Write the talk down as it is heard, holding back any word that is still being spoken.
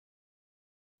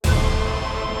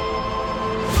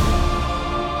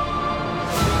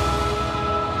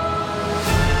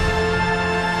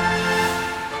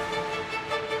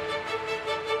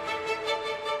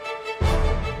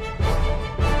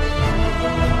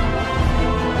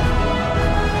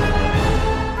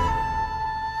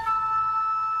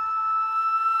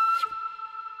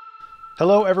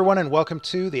Hello, everyone, and welcome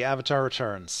to The Avatar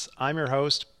Returns. I'm your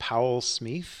host, Powell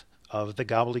Smeeth of the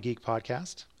Gobbledygook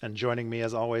podcast, and joining me,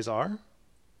 as always, are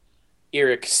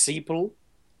Eric Siepel.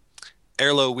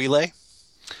 Erlo Wheelay.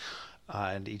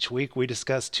 And each week we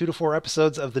discuss 2 to 4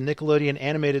 episodes of the Nickelodeon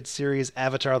animated series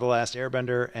Avatar: The Last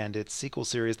Airbender and its sequel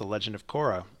series, The Legend of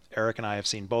Korra. Eric and I have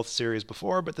seen both series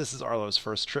before, but this is Arlo's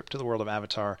first trip to the world of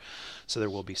Avatar, so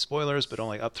there will be spoilers, but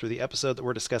only up through the episode that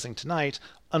we're discussing tonight.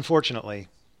 Unfortunately,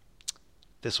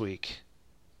 this week,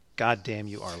 God damn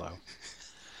you, Arlo.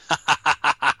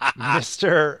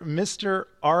 Mr.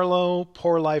 Arlo,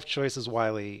 Poor Life Choices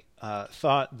Wiley,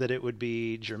 thought that it would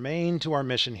be germane to our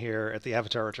mission here at The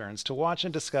Avatar Returns to watch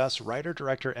and discuss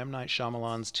writer-director M. Night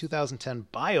Shyamalan's 2010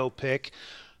 biopic,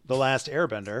 The Last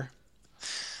Airbender.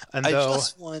 And I though,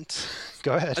 just want...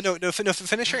 Go ahead. No,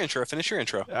 finish your intro. Finish your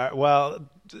intro.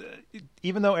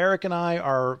 Even though Eric and I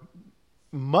are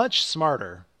much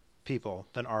smarter people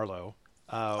than Arlo,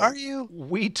 are you?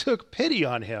 We took pity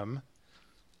on him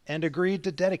and agreed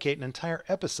to dedicate an entire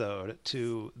episode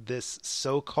to this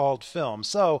so-called film.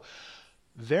 So,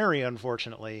 very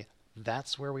unfortunately,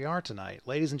 that's where we are tonight.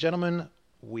 Ladies and gentlemen,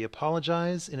 we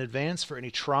apologize in advance for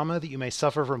any trauma that you may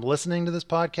suffer from listening to this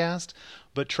podcast,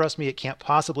 but trust me, it can't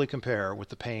possibly compare with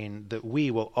the pain that we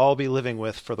will all be living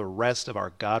with for the rest of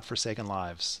our godforsaken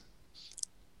lives.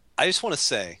 I just want to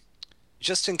say,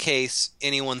 just in case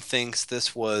anyone thinks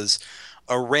this was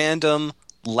a random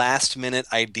last-minute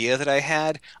idea that I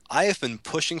had, I have been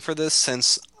pushing for this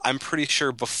since I'm pretty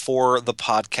sure before the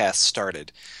podcast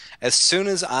started. As soon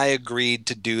as I agreed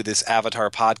to do this Avatar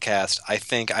podcast, I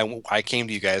think I came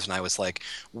to you guys and I was like,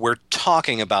 we're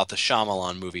talking about the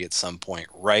Shyamalan movie at some point,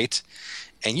 right?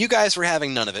 And you guys were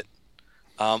having none of it.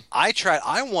 I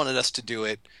wanted us to do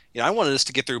it. I wanted us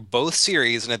to get through both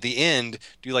series and at the end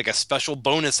do like a special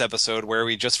bonus episode where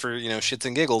we just for, shits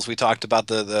and giggles, we talked about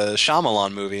the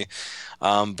Shyamalan movie.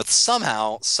 But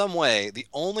somehow, some way, the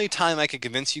only time I could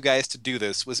convince you guys to do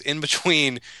this was in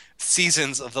between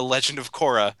seasons of The Legend of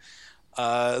Korra.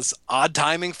 It's odd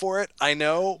timing for it, I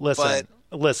know.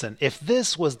 Listen, if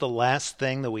this was the last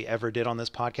thing that we ever did on this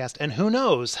podcast, and who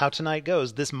knows how tonight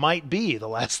goes, this might be the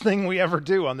last thing we ever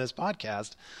do on this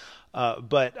podcast.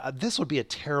 But this would be a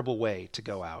terrible way to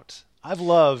go out. I've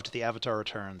loved The Avatar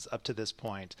Returns up to this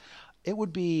point. It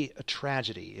would be a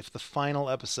tragedy if the final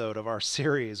episode of our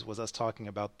series was us talking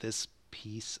about this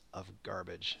piece of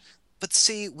garbage. But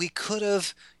see, we could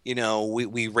have,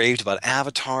 we raved about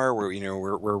Avatar.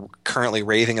 We're currently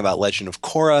raving about Legend of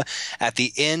Korra. At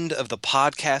the end of the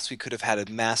podcast, we could have had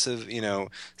a massive,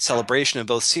 celebration of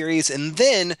both series, and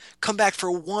then come back for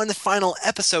one final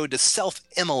episode to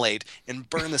self-immolate and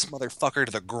burn this motherfucker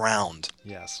to the ground.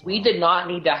 Yes, we did not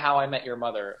need to How I Met Your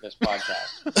Mother this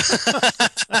podcast.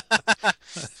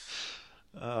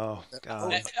 Oh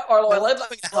God, Arlo, I love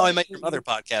How I Met Your Mother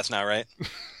podcast now, right?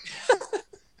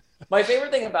 My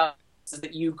favorite thing about this is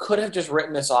that you could have just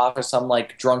written this off as some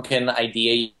drunken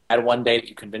idea you had one day that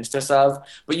you convinced us of,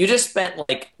 but you just spent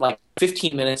like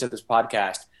 15 minutes of this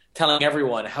podcast telling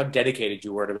everyone how dedicated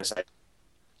you were to this idea.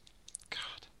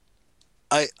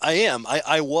 God, I am.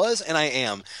 I was and I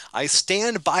am. I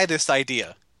stand by this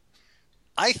idea.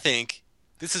 I think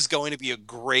this is going to be a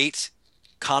great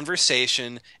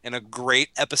conversation and a great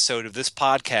episode of this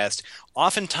podcast.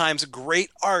 Oftentimes, great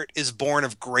art is born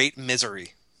of great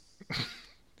misery.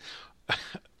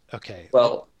 Okay.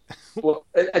 Well,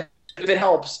 if it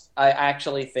helps, I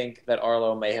actually think that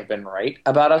Arlo may have been right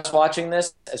about us watching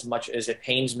this, as much as it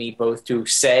pains me both to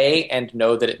say and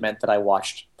know that it meant that I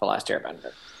watched The Last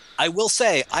Airbender. I will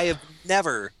say, I have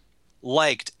never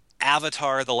liked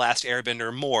Avatar: The Last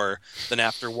Airbender more than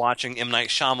after watching M. Night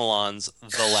Shyamalan's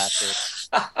The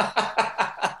Last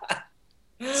Airbender.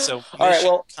 So,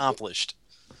 mission accomplished.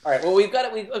 All right. Well, we've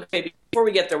got it. Okay. Before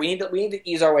we get there, we need to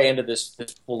ease our way into this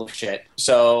pool of shit.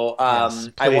 So, Yes,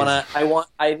 I want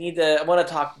to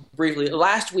talk briefly.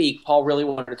 Last week, Paul really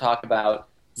wanted to talk about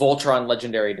Voltron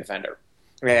Legendary Defender,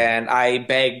 and I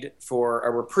begged for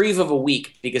a reprieve of a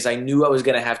week because I knew I was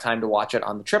going to have time to watch it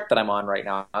on the trip that I'm on right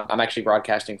now. I'm actually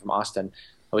broadcasting from Austin.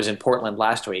 I was in Portland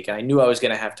last week, and I knew I was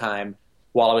going to have time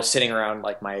while I was sitting around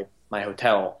my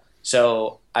hotel.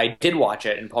 So I did watch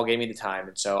it, and Paul gave me the time,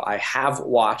 and so I have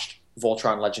watched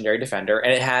Voltron Legendary Defender,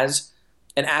 and it has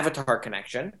an Avatar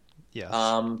connection. Yes.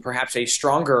 Perhaps a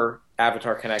stronger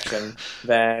Avatar connection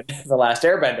than The Last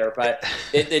Airbender, but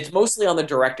it's mostly on the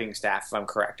directing staff, if I'm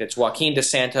correct. It's Joaquin dos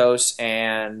Santos,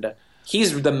 and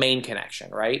he's the main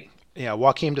connection, right? Yeah,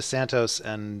 Joaquin dos Santos,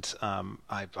 and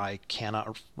I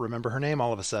cannot remember her name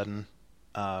all of a sudden.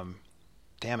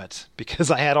 Damn it, because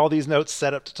I had all these notes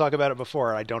set up to talk about it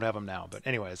before. I don't have them now. But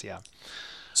anyways, yeah.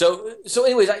 So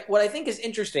anyways, what I think is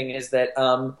interesting is that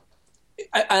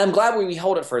I'm glad we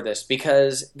held it for this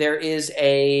because there is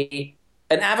an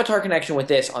Avatar connection with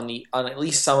this on at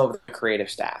least some of the creative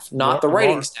staff, not the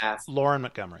writing staff. Lauren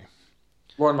Montgomery.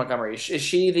 Lauren Montgomery, is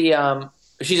she the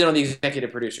she's one of the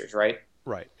executive producers, right?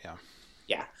 Right. Yeah.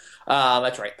 Yeah,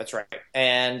 that's right. That's right.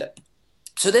 And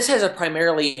so this has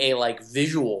primarily a like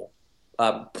visual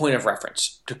point of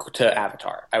reference to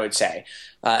Avatar, I would say,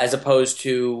 as opposed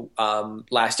to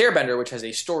Last Airbender, which has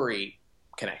a story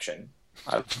connection.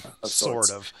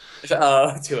 Sort of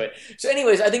to it. So,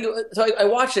 anyways, I think so. I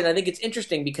watched it, and I think it's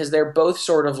interesting because they're both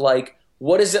sort of like,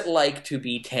 what is it like to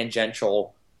be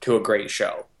tangential to a great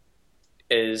show?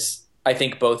 Is I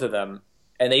think both of them,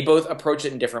 and they both approach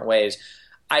it in different ways.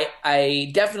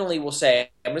 I definitely will say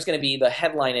I'm just going to be the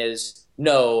headline is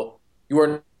no, you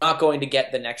are not going to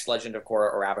get the next Legend of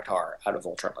Korra or Avatar out of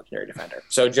Voltron Legendary Defender.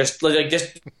 So just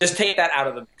take that out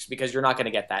of the mix because you're not going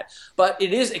to get that. But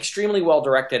it is extremely well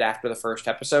directed after the first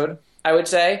episode, I would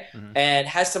say, and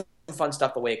has some fun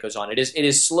stuff the way it goes on. It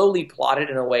is slowly plotted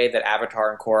in a way that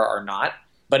Avatar and Korra are not,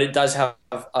 but it does have,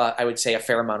 I would say, a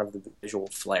fair amount of the visual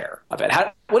flair of it.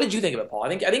 What did you think of it, Paul? I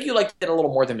think you liked it a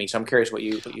little more than me, so I'm curious what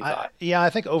you thought. I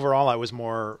think overall I was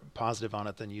more positive on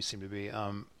it than you seem to be.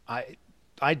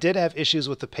 I did have issues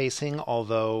with the pacing,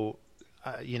 although,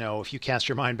 if you cast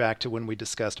your mind back to when we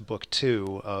discussed Book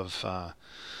 2 of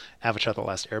Avatar: The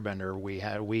Last Airbender,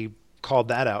 we called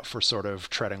that out for sort of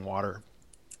treading water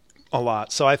a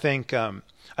lot. So I think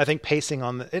pacing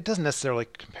it doesn't necessarily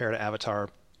compare to Avatar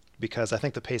because I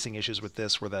think the pacing issues with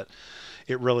this were that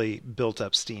it really built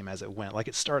up steam as it went. Like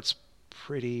it starts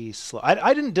pretty slow.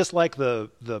 I didn't dislike the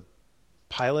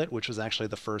pilot, which was actually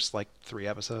the first 3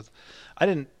 episodes. I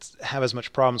didn't have as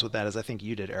much problems with that as I think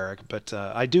you did, Eric, but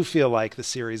I do feel like the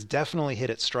series definitely hit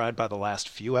its stride by the last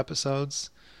few episodes.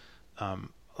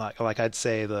 Like I'd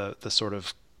say the sort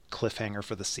of cliffhanger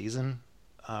for the season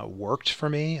worked for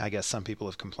me. I guess some people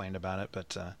have complained about it,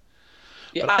 but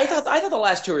I thought the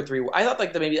last 2 or 3. I thought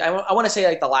I want to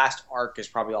say the last arc is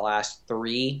probably the last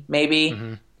 3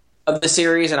 maybe of the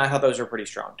series, and I thought those were pretty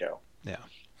strong too. Yeah.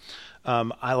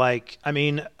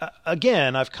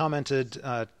 Again, I've commented,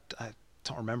 I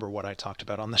don't remember what I talked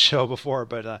about on the show before,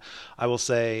 but I will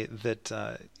say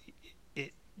that,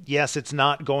 yes, it's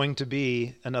not going to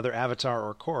be another Avatar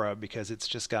or Korra because it's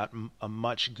just got a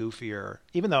much goofier,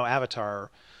 even though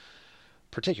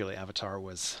particularly Avatar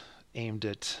was aimed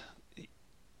at,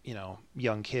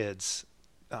 young kids.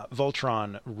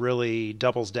 Voltron really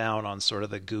doubles down on sort of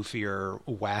the goofier,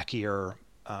 wackier,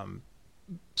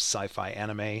 sci-fi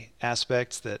anime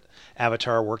aspects that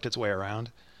Avatar worked its way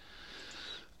around.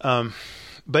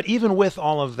 But even with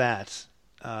all of that,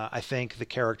 I think the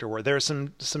character work, there's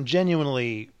some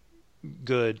genuinely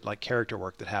good character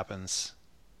work that happens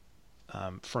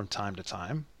from time to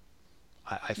time.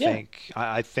 I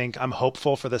think I'm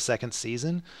hopeful for the second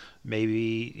season.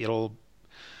 Maybe it'll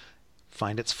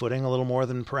find its footing a little more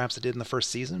than perhaps it did in the first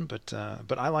season, but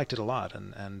I liked it a lot,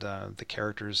 and the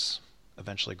characters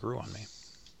eventually grew on me.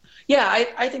 Yeah,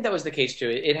 I think that was the case too.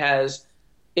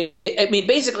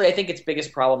 Basically, I think its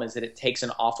biggest problem is that it takes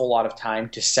an awful lot of time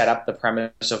to set up the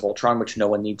premise of Voltron, which no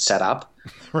one needs set up.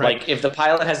 Right. If the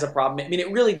pilot has a problem,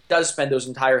 it really does spend those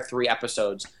entire 3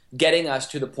 episodes getting us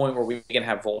to the point where we can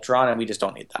have Voltron, and we just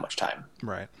don't need that much time,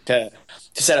 right, to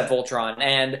set up Voltron.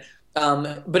 And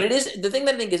but it is the thing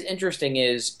that I think is interesting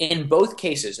is in both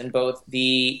cases, in both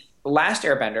the Last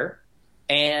Airbender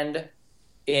and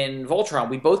in Voltron,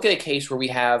 we both get a case where we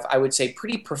have, I would say,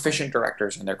 pretty proficient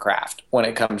directors in their craft when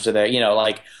it comes to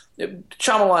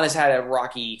Shyamalan has had a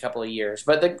rocky couple of years,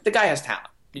 but the guy has talent.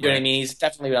 You know what I mean? He's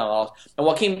definitely done all. And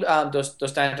Joaquin Dos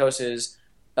Santos is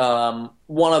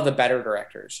one of the better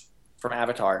directors from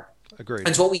Avatar. Agreed.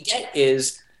 And so what we get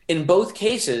is, in both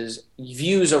cases,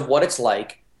 views of what it's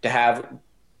like to have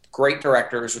great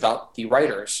directors without the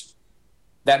writers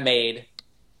that made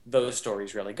those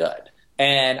stories really good.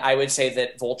 And I would say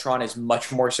that Voltron is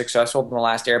much more successful than The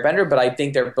Last Airbender, but I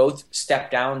think they're both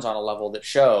step downs on a level that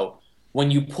show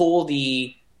when you pull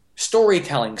the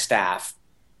storytelling staff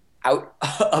out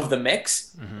of the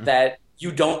mix, that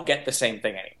you don't get the same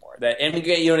thing anymore.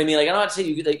 You know what I mean? I'm not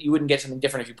saying you wouldn't get something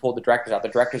different if you pulled the directors out. The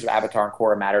directors of Avatar and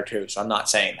Korra matter too, so I'm not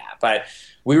saying that. But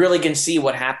we really can see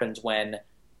what happens when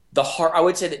I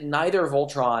would say that neither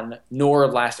Voltron nor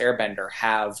Last Airbender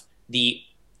have the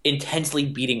intensely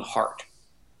beating heart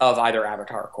of either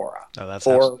Avatar or Korra. Oh, that's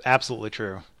absolutely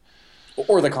true.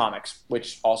 Or the comics,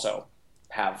 which also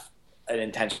have an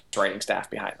intense writing staff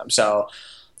behind them. So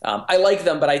I like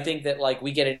them, but I think that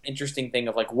we get an interesting thing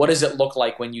of what does it look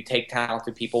like when you take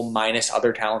talented people minus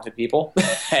other talented people,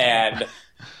 and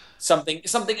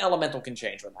something elemental can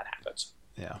change when that happens.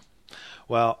 Yeah.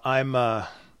 Well,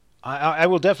 I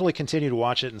will definitely continue to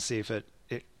watch it and see if it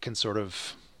can sort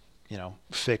of,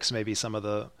 fix maybe some of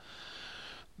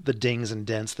the dings and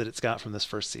dents that it's got from this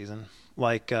first season.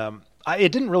 Like,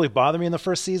 it didn't really bother me in the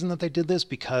first season that they did this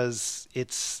because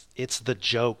it's the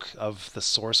joke of the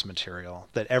source material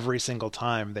that every single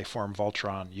time they form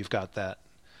Voltron, you've got that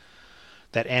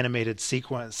animated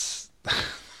sequence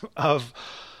of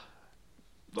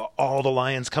all the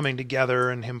lions coming together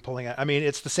and him pulling out. I mean,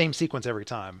 it's the same sequence every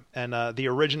time. And the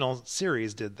original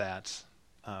series did that.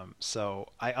 So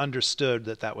I understood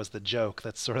that was the joke.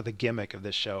 That's sort of the gimmick of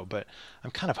this show. But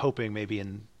I'm kind of hoping maybe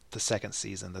in the second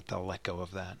season that they'll let go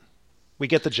of that. We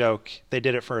get the joke. They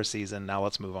did it for a season. Now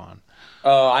let's move on.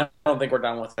 Oh, I don't think we're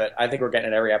done with it. I think we're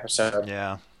getting it every episode.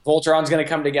 Yeah. Voltron's going to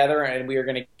come together, and we are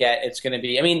going to get. It's going to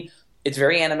be. I mean, it's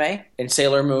very anime. In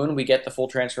Sailor Moon, we get the full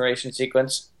transformation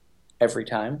sequence every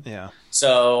time. Yeah.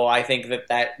 So I think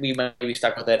that we might be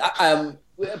stuck with it.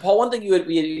 Paul, one thing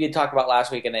you had talked about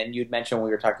last week, and then you'd mentioned when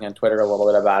we were talking on Twitter a little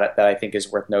bit about it, that I think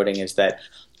is worth noting is that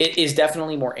it is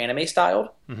definitely more anime styled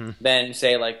than,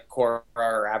 say, like Korra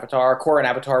or Avatar. Korra and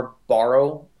Avatar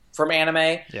borrow from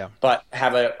anime, but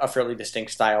have a fairly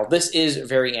distinct style. This is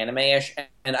very anime-ish,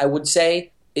 and I would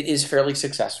say it is fairly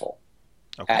successful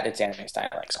at its anime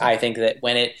stylings. I think that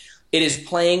when it is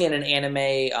playing in an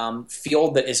anime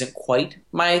field that isn't quite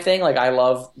my thing. Like, I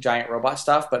love giant robot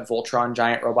stuff, but Voltron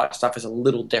giant robot stuff is a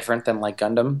little different than like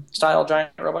Gundam style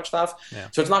giant robot stuff. Yeah.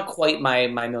 So it's not quite my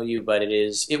milieu, but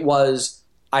it was.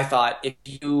 I thought if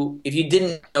you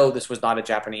didn't know this was not a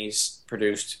Japanese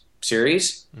produced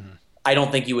series, I don't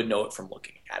think you would know it from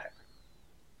looking at it.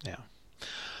 Yeah.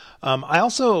 I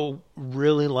also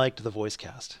really liked the voice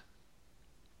cast.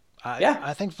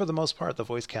 I think for the most part, the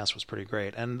voice cast was pretty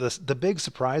great. And the big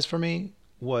surprise for me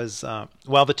was,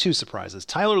 the two surprises.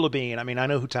 Tyler Labine, I mean, I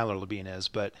know who Tyler Labine is,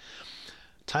 but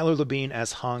Tyler Labine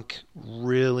as Hunk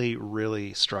really,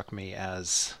 really struck me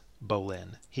as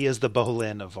Bolin. He is the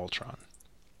Bolin of Voltron.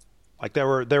 Like, there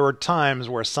were times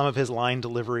where some of his line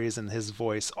deliveries and his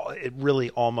voice, it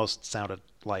really almost sounded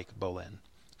like Bolin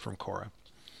from Korra.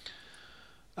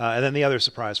 And then the other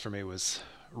surprise for me was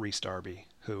Rhys Darby,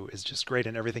 who is just great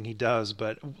in everything he does.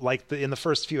 But like in the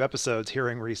first few episodes,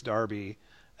 hearing Rhys Darby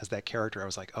as that character, I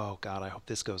was like, oh God, I hope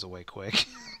this goes away quick.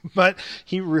 But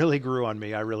he really grew on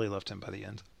me. I really loved him by the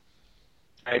end.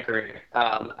 I agree.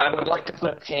 I would like to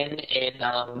put a pin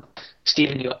in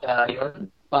Stephen Yeun,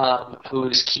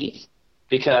 who's Keith,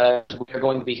 because we're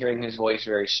going to be hearing his voice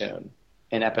very soon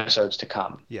in episodes to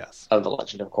come. Yes. Of The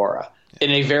Legend of Korra, in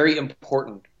a very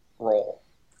important role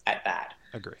at that.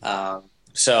 Agree.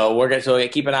 So we're going to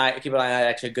keep an eye on that.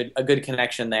 Actually, a good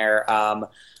connection there. I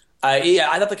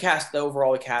thought the cast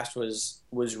was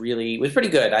pretty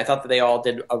good. I thought that they all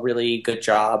did a really good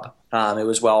job. It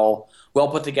was well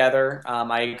put together.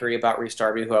 I agree about Rhys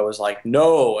Darby, who I was like,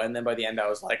 no, and then by the end I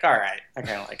was like, all right, I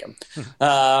kind of like him.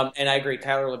 And I agree.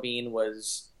 Tyler Labine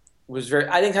was very.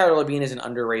 I think Tyler Labine is an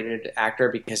underrated actor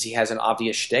because he has an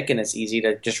obvious shtick, and it's easy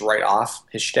to just write off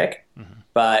his shtick.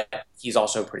 But he's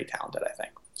also pretty talented, I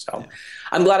think. So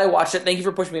I'm glad I watched it. Thank you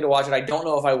for pushing me to watch it. I don't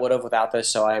know if I would have without this,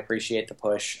 so I appreciate the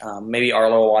push. Maybe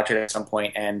Arlo will watch it at some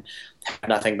point and have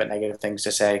nothing but negative things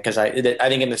to say, because I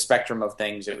think in the spectrum of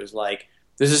things, it was like,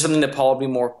 this is something that Paul would be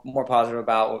more positive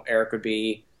about, Eric would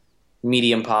be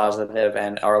medium positive,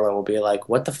 and Arlo will be like,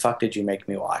 what the fuck did you make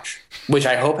me watch? Which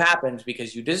I hope happens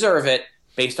because you deserve it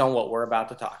based on what we're about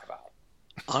to talk about.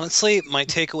 Honestly, my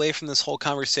takeaway from this whole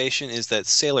conversation is that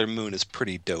Sailor Moon is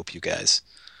pretty dope, you guys.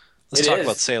 Let's talk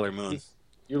about Sailor Moon.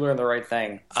 You learned the right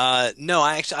thing. No,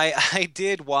 I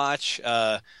did watch.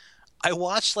 I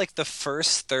watched like the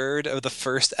first third of the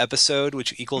first episode,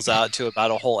 which equals out to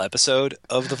about a whole episode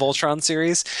of the Voltron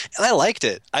series, and I liked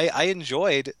it. I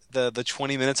enjoyed the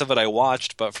 20 minutes of it I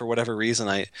watched, but for whatever reason,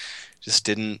 I just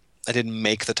didn't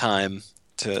make the time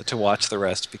to watch the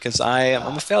rest because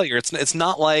I'm a failure. It's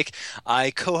not like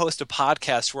I co-host a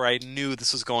podcast where I knew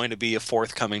this was going to be a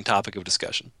forthcoming topic of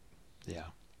discussion. Yeah.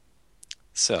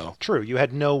 So true. You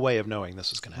had no way of knowing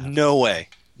this was going to happen. No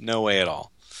way at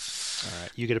all. All right,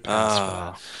 you get a pass for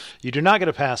that. You do not get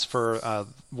a pass for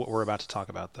what we're about to talk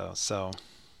about, though. So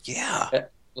yeah.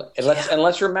 And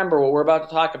let's remember what we're about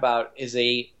to talk about is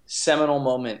a seminal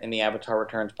moment in the Avatar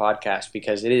Returns podcast,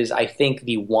 because it is, I think,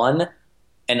 the one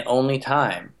and only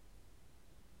time.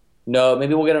 No,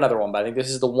 maybe we'll get another one, but I think this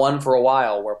is the one for a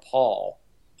while where Paul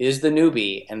is the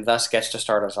newbie and thus gets to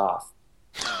start us off.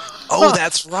 Oh,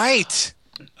 that's right.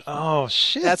 Oh,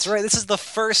 shit. That's right. This is the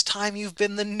first time you've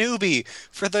been the newbie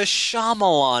for the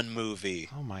Shyamalan movie.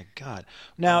 Oh, my God.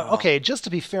 Now, okay, just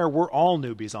to be fair, we're all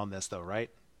newbies on this, though,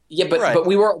 right? Yeah, but Right.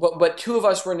 but two of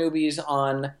us were newbies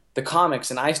on the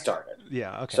comics, and I started.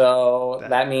 Yeah, okay. So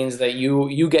that means that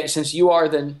you get, since you are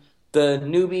the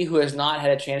newbie who has not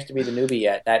had a chance to be the newbie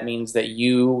yet. That means that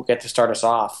you get to start us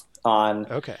off on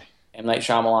Okay. M. Night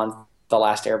Shyamalan's The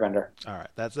Last Airbender. All right.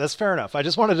 That's fair enough. I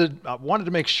just wanted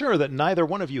to make sure that neither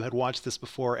one of you had watched this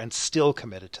before and still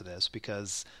committed to this,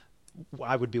 because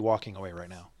I would be walking away right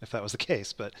now if that was the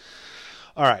case. But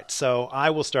all right, so I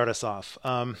will start us off.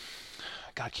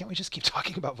 God, can't we just keep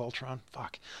talking about Voltron?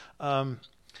 Fuck.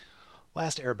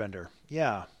 Last Airbender.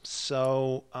 Yeah.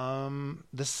 So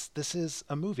this is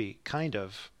a movie, kind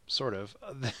of, sort of.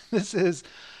 This is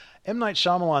M. Night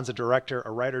Shyamalan's a director,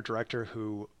 a writer director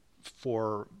who,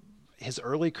 for his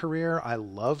early career, I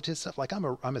loved his stuff. Like I'm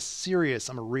a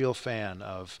real fan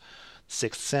of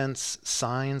Sixth Sense,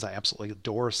 Signs. I absolutely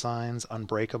adore Signs,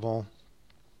 Unbreakable.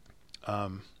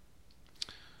 Um,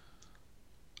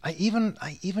 I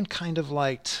even kind of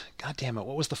liked. God damn it!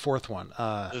 What was the fourth one?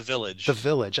 The Village. The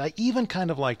Village. I even kind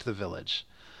of liked The Village.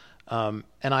 And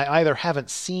I either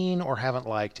haven't seen or haven't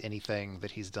liked anything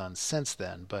that he's done since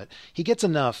then. But he gets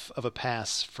enough of a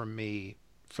pass from me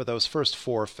for those first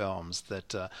four films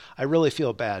that I really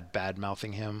feel bad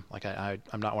mouthing him. Like I'm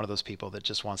not one of those people that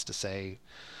just wants to say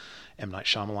M. Night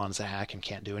Shyamalan's a hack and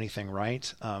can't do anything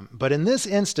right. But in this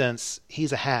instance,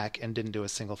 he's a hack and didn't do a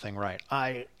single thing right.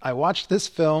 I watched this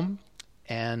film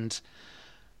and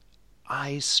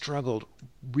I struggled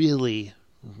really,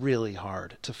 really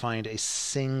hard to find a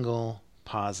single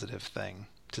positive thing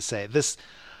to say. This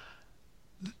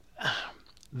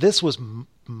was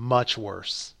much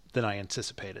worse than I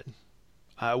anticipated.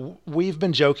 We've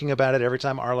been joking about it every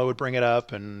time Arlo would bring it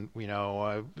up, and we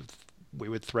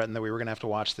would threaten that we were going to have to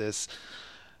watch this.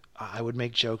 I would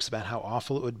make jokes about how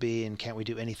awful it would be, and can't we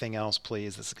do anything else,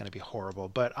 please? This is going to be horrible.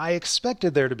 But I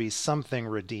expected there to be something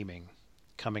redeeming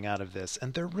coming out of this,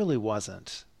 and there really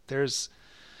wasn't.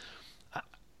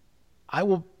 I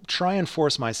will try and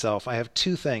force myself. I have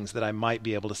two things that I might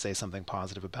be able to say something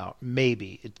positive about.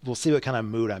 Maybe. We'll see what kind of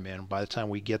mood I'm in by the time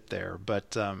we get there.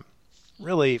 But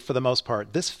really, for the most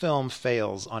part, this film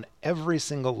fails on every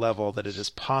single level that it is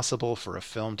possible for a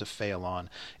film to fail on.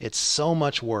 It's so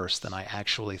much worse than I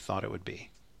actually thought it would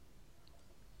be.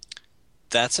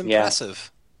 That's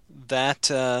impressive.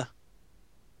 Yeah.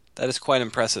 That is quite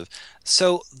impressive.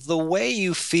 So the way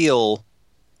you feel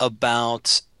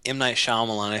about M. Night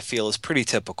Shyamalan, I feel, is pretty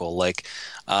typical. Like,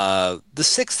 The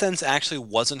Sixth Sense actually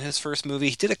wasn't his first movie.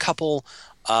 He did a couple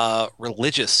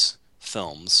religious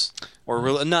films,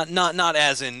 or not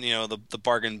as in the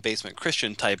bargain basement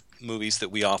Christian type movies that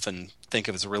we often think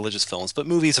of as religious films, but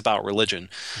movies about religion.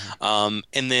 And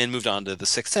then moved on to The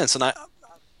Sixth Sense, and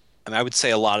I would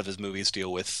say a lot of his movies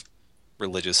deal with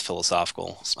religious,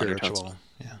 philosophical, spiritual,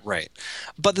 yeah, right.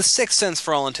 But The Sixth Sense,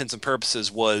 for all intents and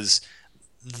purposes, was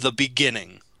the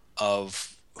beginning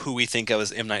of who we think of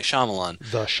as M. Night Shyamalan.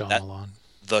 The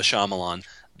Shyamalan.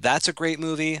 That's a great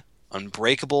movie.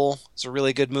 Unbreakable is a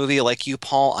really good movie. Like you,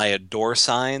 Paul, I adore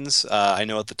Signs. I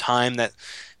know at the time that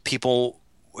it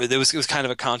was kind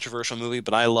of a controversial movie,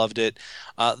 but I loved it.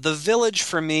 The Village,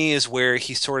 for me, is where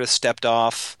he sort of stepped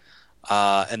off.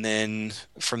 And then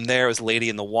from there, it was Lady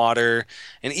in the Water.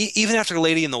 And even after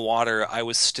Lady in the Water, I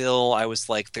was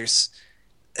like, there's...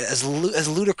 As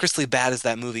ludicrously bad as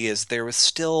that movie is, there was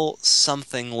still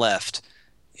something left,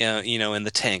 in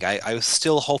the tank. I was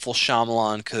still hopeful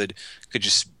Shyamalan could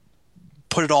just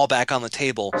put it all back on the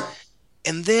table.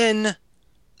 And then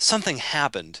something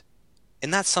happened.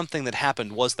 And that something that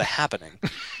happened was The Happening.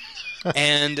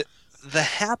 And The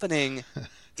Happening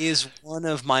is one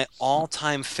of my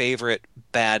all-time favorite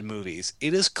bad movies.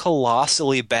 It is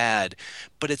colossally bad,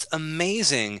 but it's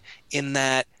amazing in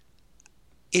that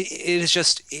it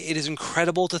is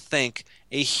incredible to think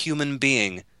a human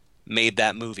being made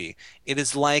that movie. It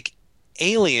is like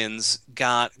aliens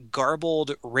got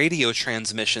garbled radio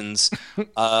transmissions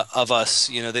of us.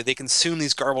 They consume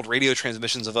these garbled radio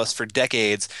transmissions of us for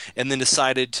decades, and then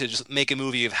decided to just make a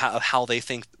movie of how they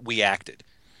think we acted.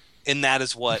 And that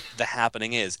is what The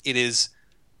Happening is. It's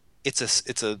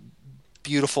a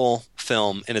beautiful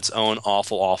film in its own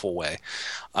awful way.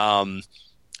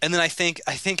 And then I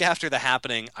think after The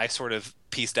Happening, I sort of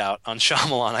pieced out on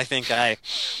Shyamalan. I think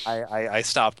I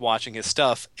stopped watching his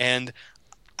stuff. And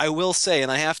I will say,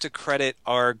 and I have to credit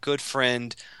our good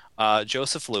friend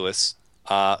Joseph Lewis,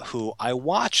 who I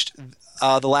watched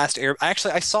The Last Air.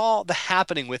 Actually, I saw The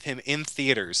Happening with him in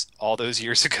theaters all those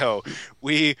years ago.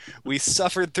 We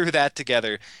suffered through that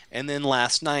together. And then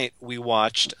last night we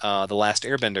watched The Last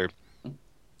Airbender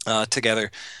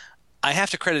together. I have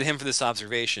to credit him for this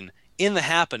observation. In The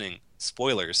Happening,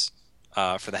 spoilers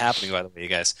for The Happening, by the way, you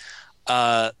guys,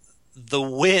 the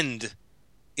wind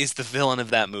is the villain of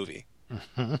that movie.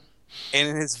 Mhm. And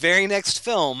in his very next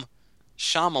film,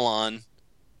 Shyamalan,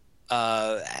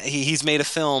 he's made a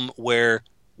film where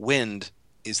wind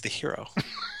is the hero.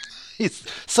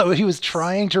 So he was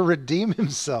trying to redeem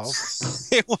himself.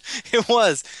 it, wa- it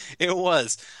was,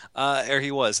 or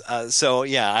he was. So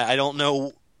yeah, I don't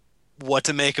know what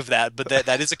to make of that, but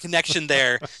that is a connection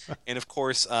there. And of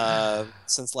course,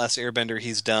 since Last Airbender,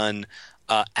 he's done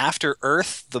After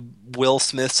Earth, the Will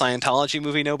Smith Scientology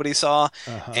movie nobody saw,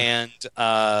 Uh-huh. and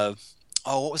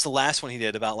what was the last one he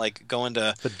did about like going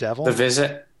to The devil? The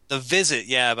Visit. The Visit?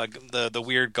 Yeah, about the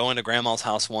weird going to grandma's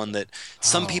house one that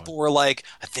some Oh. people were like,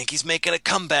 I think he's making a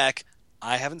comeback.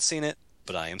 I haven't seen it,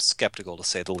 but I am skeptical to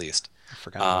say the least. I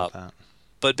forgot about that.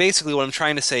 But basically, what I'm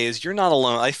trying to say is, you're not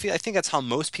alone. I think that's how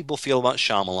most people feel about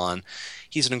Shyamalan.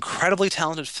 He's an incredibly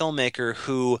talented filmmaker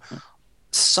who,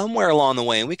 somewhere along the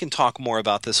way, and we can talk more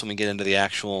about this when we get into the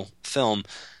actual film.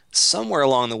 Somewhere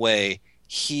along the way,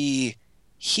 he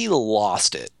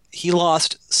lost it. He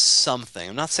lost something.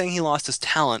 I'm not saying he lost his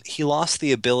talent. He lost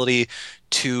the ability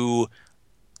to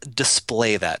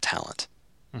display that talent.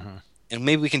 Mm-hmm. And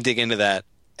maybe we can dig into that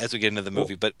as we get into the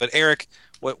movie. But Eric,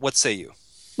 what say you?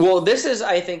 Well, this is,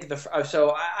 I think,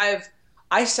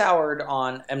 I soured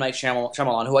on M. Night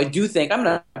Shyamalan, who I do think, I'm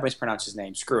going to mispronounce his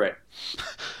name. Screw it.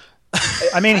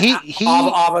 I mean, he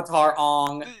Avatar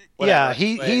Ong. yeah,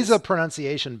 whatever. he's a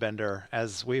pronunciation bender,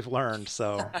 as we've learned.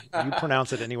 So you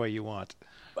pronounce it any way you want.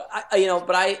 But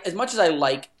I, as much as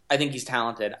I think he's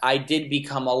talented, I did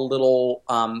become a little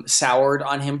soured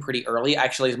on him pretty early.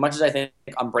 Actually, as much as I think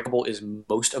Unbreakable is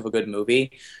most of a good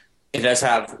movie, it does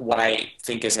have what I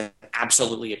think is an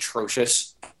absolutely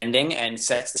atrocious ending and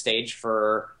sets the stage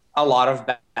for a lot of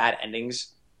bad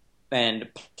endings and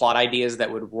plot ideas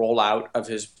that would roll out of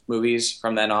his movies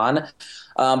from then on.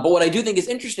 But what I do think is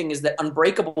interesting is that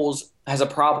Unbreakables has a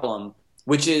problem,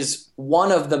 which is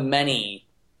one of the many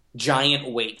giant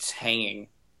weights hanging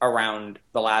around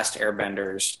The Last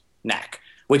Airbender's neck,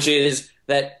 which is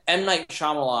that M. Night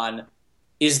Shyamalan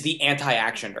is the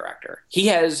anti-action director. He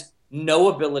has no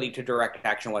ability to direct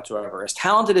action whatsoever. As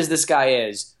talented as this guy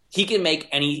is, he can make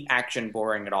any action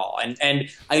boring at all. And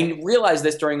I realized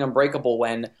this during Unbreakable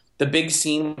when the big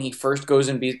scene when he first goes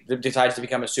and decides to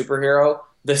become a superhero,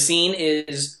 the scene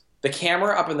is the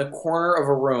camera up in the corner of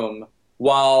a room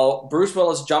while Bruce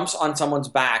Willis jumps on someone's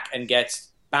back and gets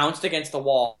bounced against the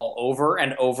wall over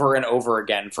and over and over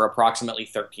again for approximately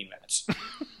 13 minutes.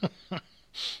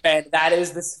 And that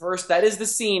is the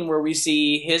scene where we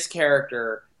see his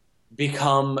character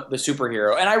become the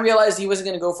superhero. And I realized he wasn't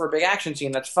going to go for a big action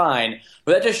scene. That's fine.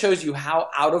 But that just shows you how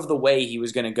out of the way he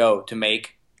was going to go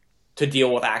to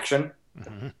deal with action.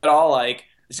 Mm-hmm. At all, like,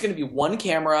 it's going to be one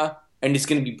camera, and it's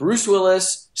going to be Bruce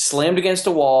Willis slammed against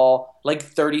a wall like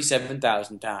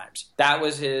 37,000 times. That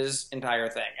was his entire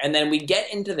thing. And then we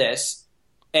get into this,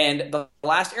 and The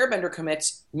Last Airbender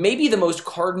commits maybe the most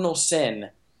cardinal sin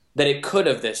that it could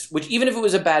of this, which even if it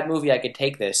was a bad movie, I could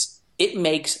take this. It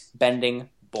makes bending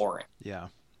boring. Yeah.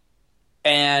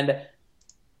 And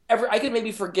I could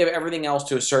maybe forgive everything else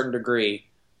to a certain degree,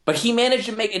 but he managed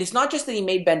to make, and it's not just that he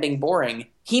made bending boring,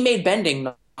 he made bending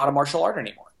not a martial art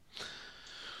anymore.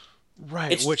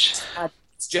 Right, It's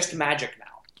just magic now.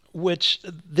 Which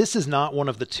this is not one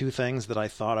of the two things that I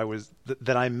thought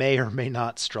that I may or may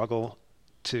not struggle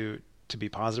to be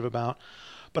positive about.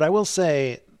 But I will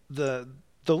say the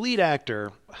lead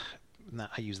actor,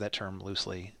 I use that term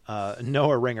loosely,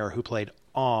 Noah Ringer, who played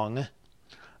Ong,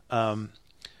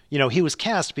 he was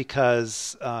cast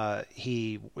because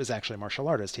he was actually a martial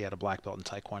artist. He had a black belt in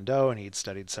Taekwondo, and he'd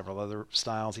studied several other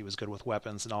styles. He was good with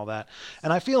weapons and all that.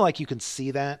 And I feel like you can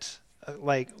see that,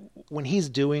 like when he's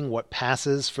doing what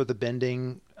passes for the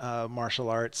bending martial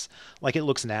arts, like it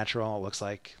looks natural. It looks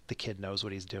like the kid knows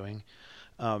what he's doing.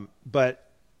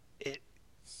 But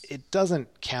it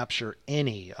doesn't capture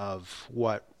any of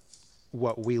what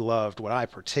we loved, what I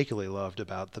particularly loved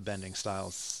about the bending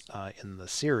styles in the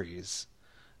series.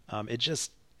 It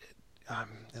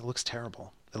looks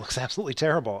terrible. It looks absolutely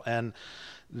terrible. And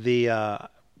I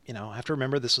have to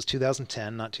remember this was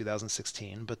 2010, not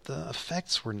 2016, but the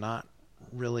effects were not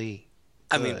really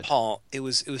good. I mean, Paul, it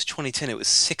was 2010. It was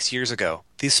 6 years ago.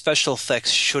 These special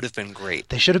effects should have been great.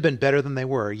 They should have been better than they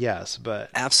were, yes, but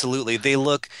absolutely. They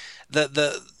look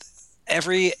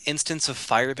every instance of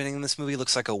firebending in this movie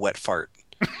looks like a wet fart.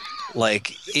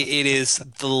 Like it is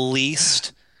the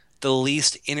least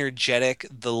energetic,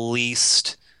 the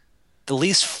least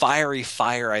fiery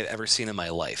fire I've ever seen in my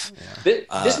life.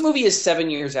 Yeah. This movie is 7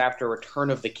 years after Return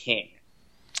of the King.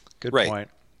 Good right. point.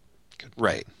 Good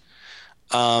point.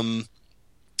 Right.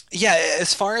 Yeah,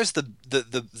 as far as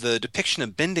the depiction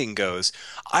of bending goes,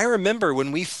 I remember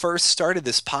when we first started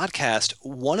this podcast,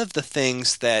 one of the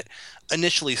things that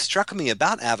initially struck me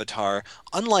about Avatar,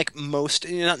 unlike most,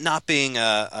 not being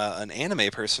an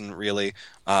anime person really,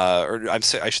 I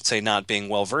should say not being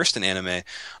well versed in anime,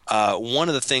 one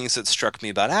of the things that struck me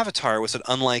about Avatar was that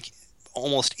unlike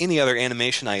almost any other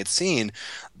animation I had seen,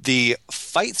 the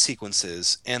fight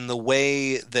sequences and the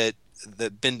way that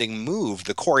bending moved,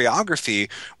 the choreography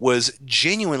was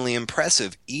genuinely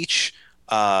impressive. Each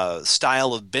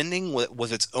style of bending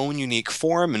was its own unique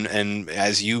form, and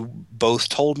as you both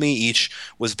told me, each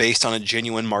was based on a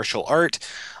genuine martial art.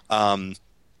 Um,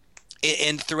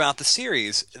 and throughout the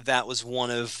series, that was one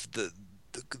of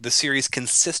the series'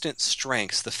 consistent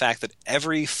strengths. The fact that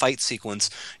every fight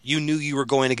sequence, you knew you were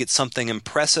going to get something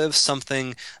impressive,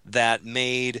 that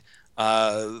made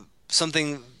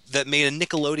something that made a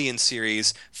Nickelodeon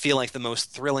series feel like the most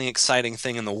thrilling, exciting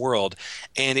thing in the world,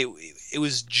 and it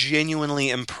was genuinely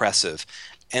impressive.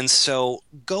 And so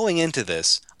going into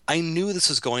this, I knew this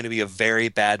was going to be a very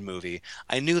bad movie.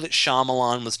 I knew that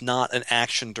Shyamalan was not an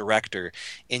action director,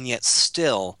 and yet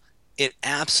still, it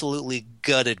absolutely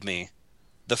gutted me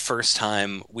the first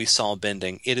time we saw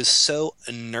bending. It is so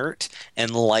inert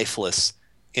and lifeless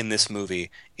in this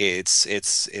movie. It's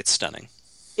stunning.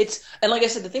 And like I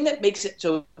said, the thing that makes it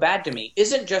so bad to me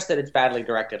isn't just that it's badly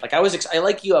directed. Like I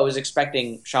like you, I was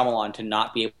expecting Shyamalan to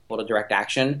not be able to direct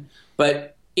action,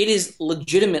 but it is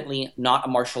legitimately not a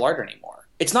martial art anymore.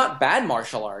 It's not bad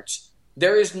martial arts.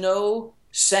 There is no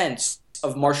sense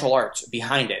of martial arts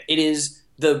behind it. It is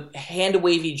the hand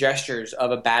wavy gestures of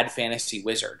a bad fantasy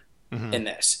wizard in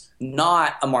this,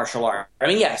 not a martial art. I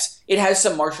mean, yes, it has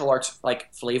some martial arts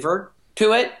like flavor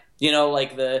to it,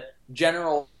 like the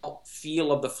general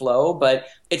feel of the flow, but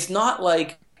it's not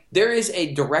like there is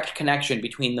a direct connection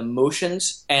between the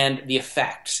motions and the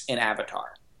effects in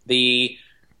Avatar. The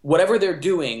whatever they're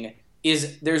doing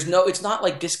it's not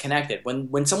like disconnected.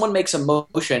 When someone makes a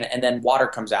motion and then water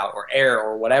comes out or air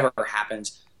or whatever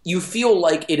happens, you feel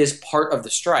like it is part of the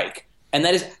strike, and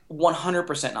that is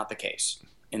 100% not the case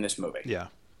in this movie. Yeah,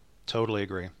 totally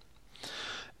agree.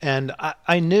 And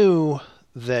I knew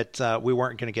that we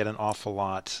weren't going to get an awful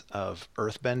lot of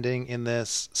earthbending in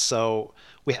this, so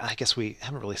I guess we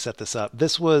haven't really set this up.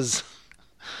 This was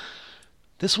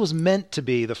meant to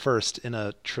be the first in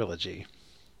a trilogy.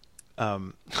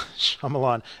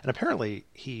 Shyamalan, and apparently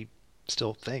he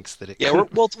still thinks that it. Yeah,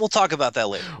 we'll talk about that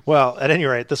later. Well, at any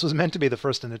rate, this was meant to be the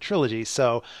first in a trilogy.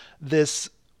 So this,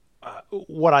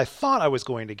 what I thought I was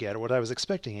going to get, or what I was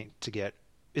expecting to get,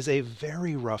 is a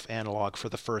very rough analog for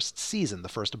the first season, the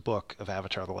first book of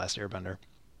Avatar: The Last Airbender.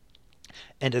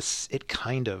 And it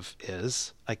kind of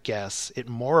is, I guess. It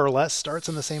more or less starts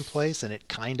in the same place, and it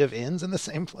kind of ends in the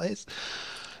same place.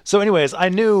 So anyways, I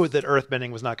knew that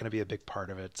earthbending was not going to be a big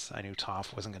part of it. I knew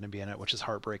Toph wasn't going to be in it, which is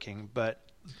heartbreaking. But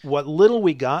what little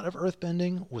we got of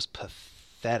earthbending was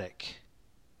pathetic.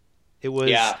 It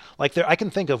was like I can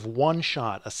think of one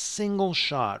shot, a single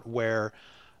shot, where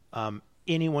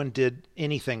anyone did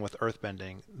anything with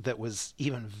earthbending that was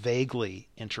even vaguely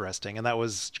interesting, and that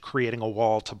was creating a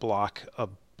wall to block a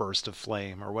burst of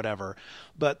flame or whatever.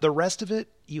 But the rest of it,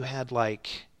 you had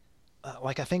like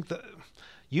I think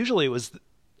usually it was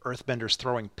earthbenders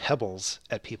throwing pebbles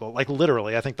at people, like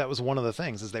literally. I think that was one of the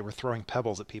things, is they were throwing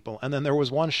pebbles at people. And then there was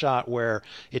one shot where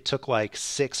it took like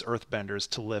 6 earthbenders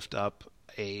to lift up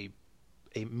a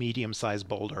medium-sized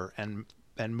boulder and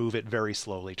move it very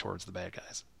slowly towards the bad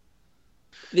guys.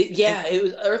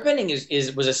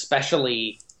 Earthbending was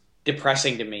especially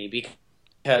depressing to me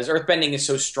because earthbending is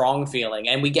so strong feeling,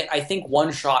 and we get, I think,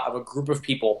 one shot of a group of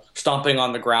people stomping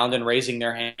on the ground and raising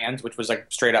their hands, which was like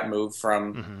straight up move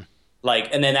from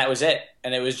and then that was it,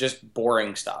 and it was just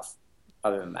boring stuff.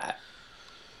 Other than that,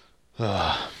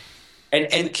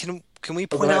 and can we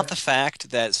point out the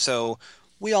fact that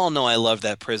we all know I love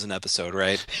that prison episode,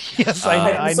 right? Yes,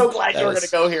 I'm so glad you were going to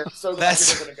go here. So glad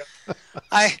you were going to go.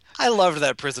 I loved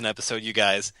that prison episode, you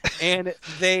guys. And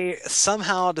they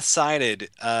somehow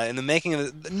decided, in the making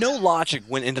of no logic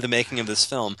went into the making of this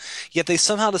film, yet they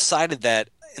somehow decided that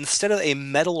instead of a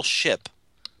metal ship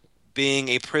being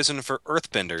a prison for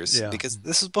earthbenders, because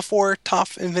this is before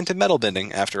Toph invented metal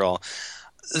bending, after all,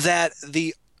 that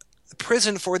the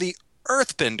prison for the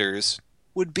earthbenders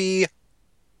would be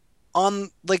on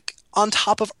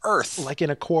top of Earth, like in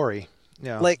a quarry.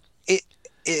 Yeah, like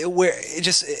where it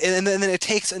just, and then it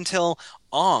takes until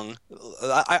Ong.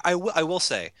 I will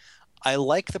say, I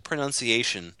like the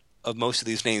pronunciation of most of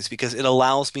these names because it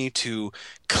allows me to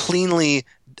cleanly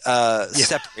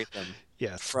separate them.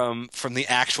 Yes. from the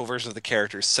actual version of the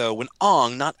characters. So when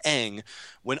Ong, not Aang,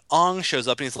 when Ong shows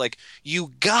up and he's like,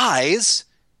 "You guys,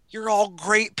 you're all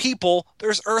great people.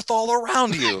 There's Earth all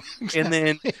around you," and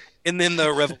then Exactly.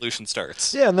 the revolution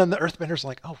starts. Yeah, and then the Earthbender's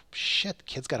like, "Oh shit, the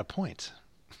kid's got a point."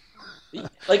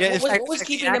 Like, Yeah, in what fact, was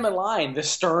keeping them in line? The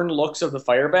stern looks of the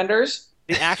firebenders?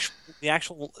 the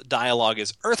actual dialogue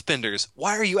is, "Earthbenders,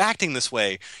 why are you acting this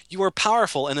way? You are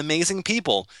powerful and amazing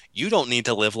people. You don't need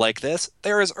to live like this.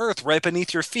 There is Earth right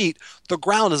beneath your feet. The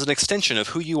ground is an extension of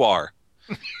who you are."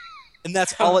 And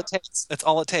that's all it takes. That's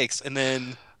all it takes. And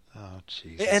then Oh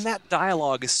and Jesus. that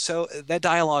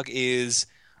dialogue is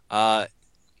uh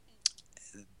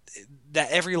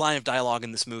that every line of dialogue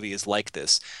in this movie is like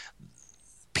this.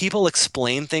 People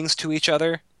explain things to each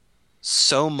other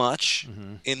so much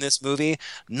Hmm. in this movie.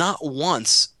 Not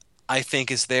once, I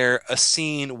think, is there a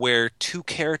scene where two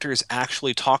characters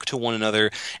actually talk to one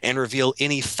another and reveal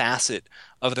any facet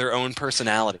of their own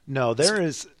personality. No, So,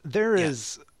 there yeah.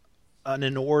 is an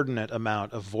inordinate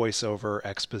amount of voiceover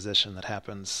exposition that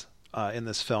happens in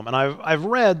this film, and I've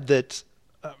read that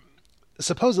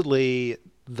supposedly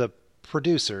the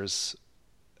producers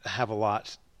have a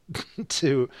lot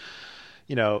to,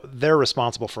 they're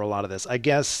responsible for a lot of this. I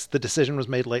guess the decision was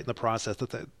made late in the process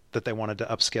that they wanted to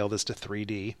upscale this to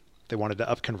 3D. They wanted to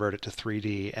upconvert it to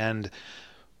 3D, and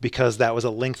because that was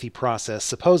a lengthy process,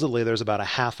 supposedly there's about a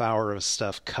half hour of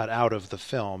stuff cut out of the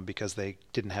film because they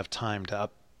didn't have time to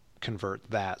up convert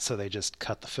that, so they just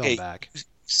cut the film Hey, back.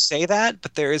 say that,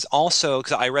 but there is also,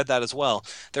 because I read that as well,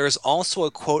 there is also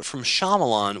a quote from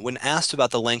Shyamalan when asked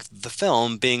about the length of the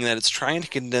film, being that it's trying to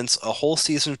condense a whole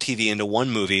season of TV into one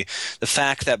movie. The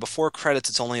fact that before credits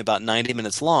it's only about 90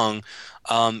 minutes long,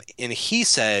 and he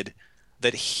said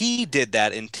that he did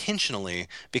that intentionally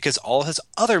because all his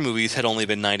other movies had only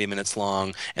been 90 minutes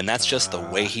long, and that's just the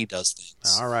way Uh, he does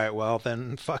things. all right, well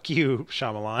then, fuck you,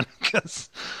 Shyamalan, because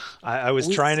I was We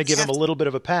trying to give him have a little bit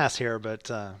of a pass here, but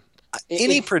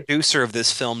any It, producer of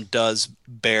this film does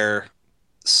bear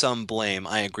some blame.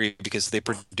 I agree because they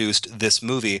produced this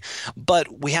movie,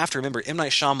 but we have to remember M.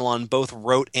 Night Shyamalan both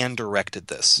wrote and directed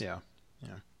this. yeah,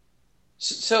 yeah,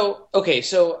 so okay,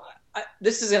 so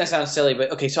this is gonna sound silly,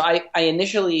 but okay, so I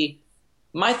initially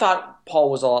my thought, Paul,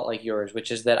 was a lot like yours,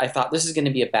 which is that I thought this is going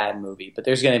to be a bad movie, but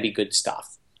there's going to be good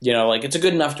stuff. Like it's a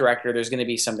good enough director. There's going to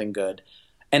be something good,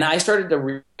 and I started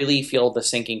to really feel the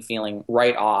sinking feeling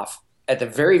right off at the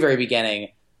very, very beginning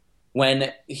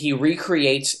when he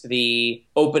recreates the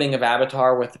opening of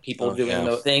Avatar with the people Oh doing yeah.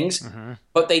 those things, hmm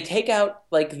but they take out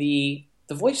like the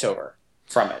voiceover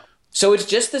from it. So it's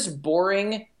just this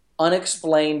boring,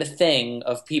 unexplained thing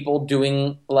of people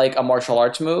doing like a martial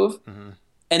arts move. hmm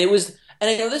And it was, and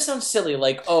I know this sounds silly,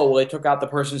 like, oh, well, they took out the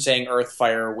person saying earth,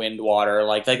 fire, wind, water,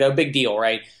 like a big deal,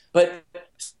 right? But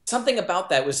something about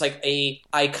that was like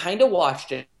I kind of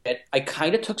watched it, I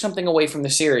kind of took something away from the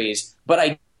series, but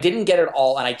I didn't get it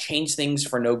all, and I changed things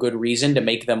for no good reason to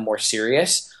make them more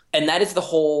serious, and that is the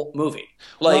whole movie.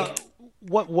 Well, Like,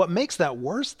 what makes that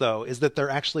worse though is that there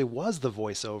actually was the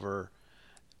voiceover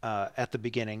at the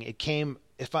beginning. It came,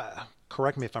 if I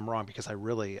correct me if I'm wrong, because I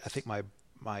think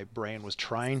my brain was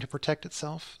trying to protect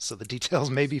itself, so the details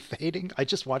may be fading. I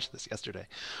just watched this yesterday,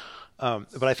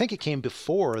 but I think it came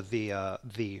before the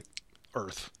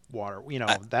earth, water,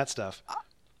 I, that stuff.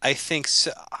 I think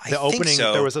so. I The think opening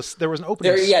so. there was an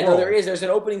opening yeah, no, scroll there's an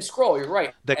opening scroll, you're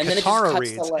right. that And then it just Katara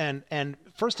cuts to reads, like, and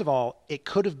first of all, it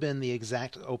could have been the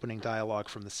exact opening dialogue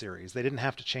from the series. They didn't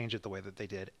have to change it the way that they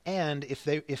did. And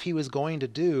if he was going to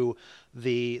do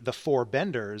the four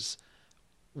benders,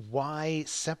 why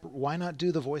not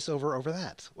do the voiceover over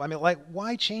that? I mean, like,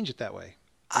 why change it that way?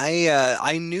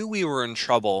 I knew we were in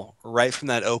trouble right from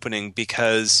that opening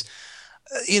because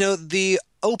the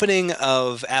opening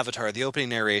of Avatar, the opening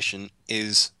narration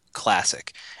is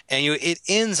classic. And it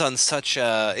ends on such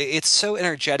it's so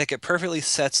energetic, it perfectly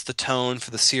sets the tone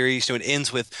for the series. It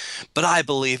ends with, "But I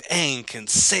believe Aang can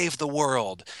save the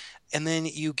world." And then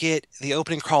you get the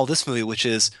opening crawl of this movie, which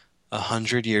is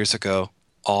 100 years ago,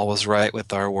 all was right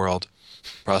with our world.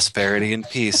 Prosperity and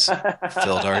peace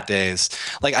filled our days.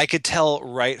 Like I could tell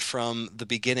right from the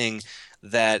beginning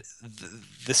that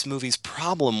this movie's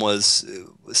problem was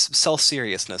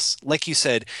self-seriousness. Like you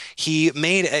said, he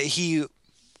made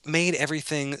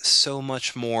everything so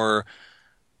much more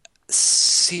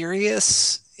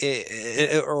serious,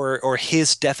 or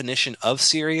his definition of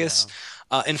serious.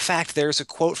 Yeah. In fact, there's a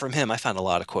quote from him. I found a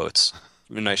lot of quotes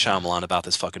from M. Night Shyamalan about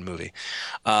this fucking movie.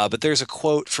 But there's a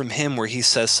quote from him where he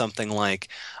says something like,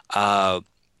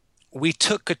 "We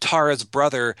took Katara's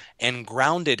brother and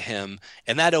grounded him,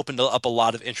 and that opened up a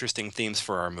lot of interesting themes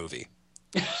for our movie."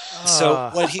 So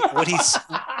Ah, what he's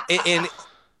and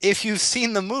if you've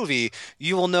seen the movie,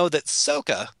 you will know that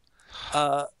Sokka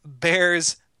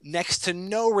bears next to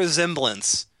no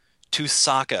resemblance to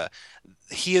Sokka.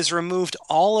 He has removed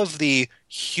all of the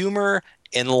humor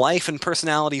and life and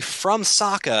personality from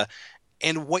Sokka,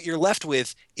 and what you're left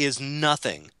with is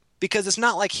nothing. Because it's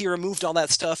not like he removed all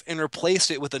that stuff and replaced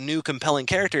it with a new compelling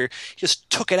character. He just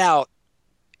took it out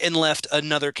and left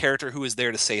another character who is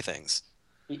there to say things.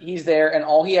 He's there, and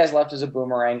all he has left is a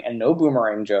boomerang and no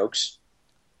boomerang jokes.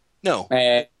 No,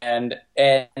 And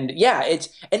yeah, it's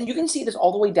and you can see this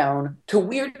all the way down to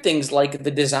weird things like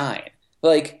the design,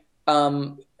 like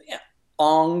yeah,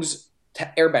 Ong's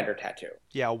Airbender tattoo,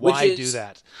 yeah. which Why do is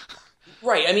that?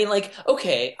 right. I mean, like,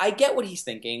 okay, I get what he's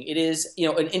thinking. It is,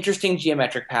 an interesting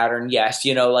geometric pattern. Yes,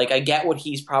 like I get what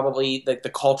he's probably the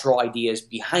cultural ideas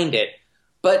behind it.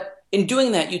 But in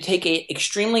doing that, you take a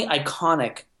extremely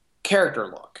iconic character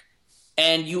look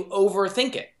and you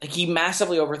overthink it. Like he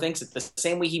massively overthinks it the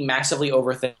same way he massively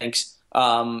overthinks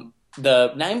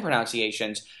the name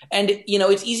pronunciations. And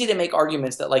it's easy to make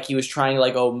arguments that like he was trying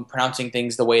like pronouncing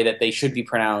things the way that they should be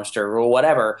pronounced or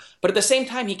whatever. But at the same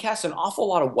time, he casts an awful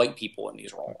lot of white people in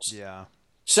these roles. Yeah.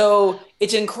 So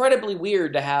it's incredibly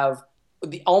weird to have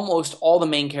almost all the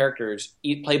main characters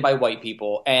played by white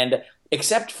people, and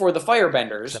except for the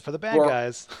Firebenders, Except for the bad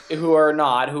guys. who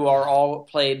are all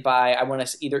played by I want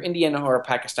to either Indian or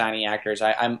Pakistani actors.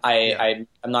 I'm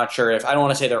not sure if I don't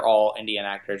want to say they're all Indian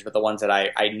actors, but the ones that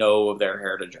I know of their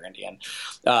heritage are Indian,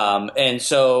 and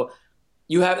so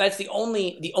you have that's the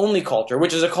only culture,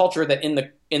 which is a culture that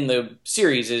in the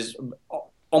series is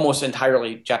almost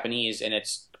entirely Japanese in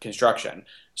its construction.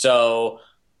 So,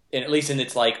 at least in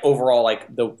its like overall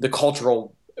like the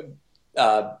cultural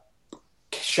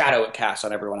shadow it casts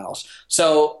on everyone else.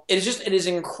 So it is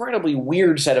an incredibly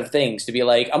weird set of things to be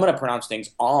like, I'm going to pronounce things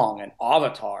Ong and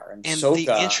Avatar and Sokka.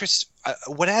 The interest,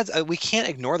 what adds, we can't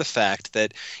ignore the fact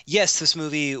that yes, this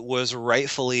movie was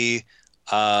rightfully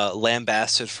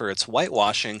lambasted for its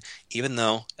whitewashing, even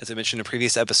though, as I mentioned in a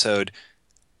previous episode,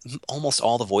 almost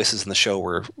all the voices in the show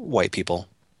were white people.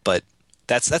 But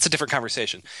that's a different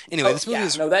conversation. Anyway, this movie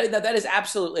is that is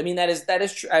absolutely. I mean, that is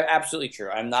absolutely true.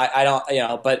 I'm not. I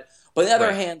don't. But on the other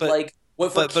right. hand, But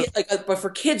but for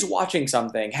kids watching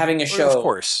something, having a show of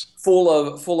course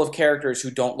full of characters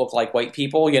who don't look like white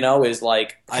people, is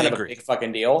like kind of a big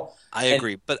fucking deal. I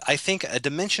agree, but I think a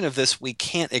dimension of this we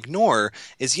can't ignore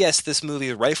is yes, this movie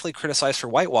is rightfully criticized for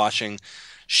whitewashing.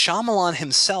 Shyamalan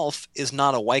himself is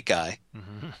not a white guy.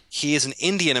 Mm-hmm. He is an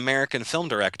Indian American film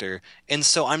director, and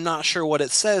so I'm not sure what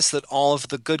it says that all of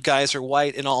the good guys are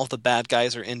white and all of the bad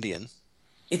guys are Indian.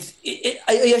 That's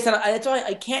why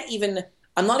I can't even.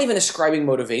 I'm not even ascribing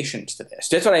motivations to this.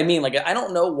 That's what I mean. Like I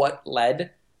don't know what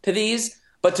led to these,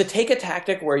 but to take a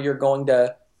tactic where you're going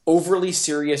to overly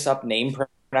serious up name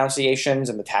pronunciations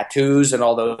and the tattoos and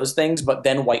all those things, but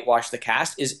then whitewash the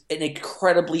cast is an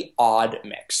incredibly odd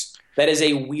mix. That is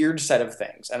a weird set of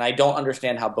things, and I don't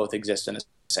understand how both exist in the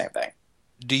same thing.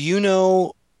 Do you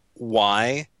know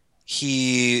why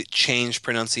he changed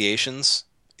pronunciations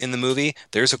in the movie?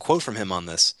 There's a quote from him on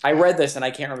this. I read this, and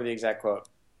I can't remember the exact quote.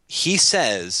 He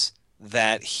says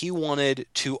that he wanted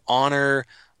to honor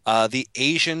the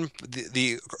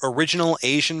original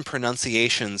Asian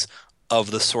pronunciations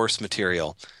of the source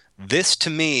material. This, to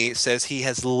me, says he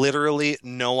has literally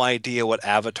no idea what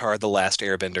Avatar: The Last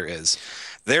Airbender is.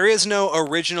 There is no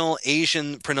original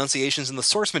Asian pronunciations in the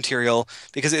source material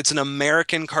because it's an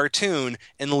American cartoon,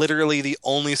 and literally the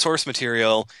only source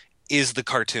material is the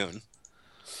cartoon.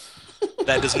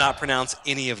 That does not pronounce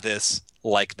any of this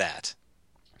like that.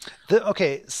 The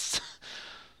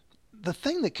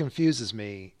thing that confuses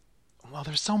me, well,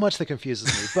 there's so much that confuses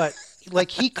me, but like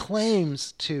he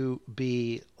claims to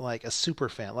be like a super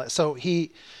fan. So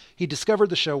he discovered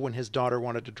the show when his daughter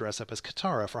wanted to dress up as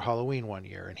Katara for Halloween one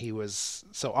year, and he was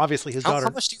so obviously his daughter.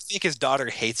 How much do you think his daughter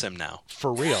hates him now?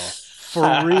 For real.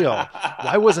 For real.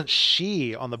 Why wasn't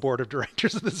she on the board of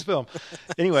directors of this film?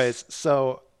 Anyways,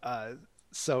 so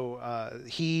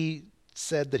he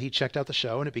said that he checked out the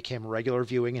show and it became regular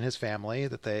viewing in his family,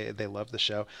 that they loved the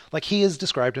show. Like he has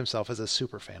described himself as a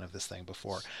super fan of this thing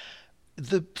before.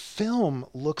 The film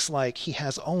looks like he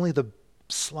has only the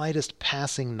slightest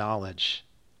passing knowledge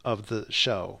of the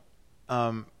show.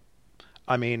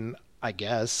 I mean, I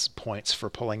guess points for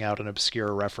pulling out an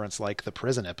obscure reference like the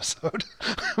prison episode,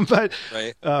 but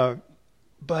right.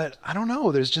 But I don't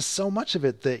know. There's just so much of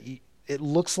it that it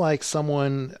looks like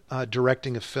someone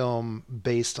directing a film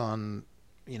based on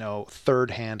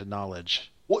third-hand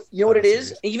knowledge. Well, you know what it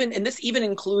is? And this even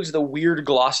includes the weird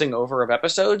glossing over of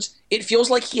episodes. It feels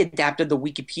like he adapted the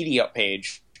Wikipedia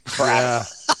page Yeah.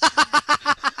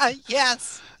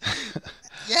 Yes.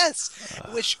 Yes.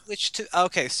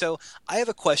 Okay, so I have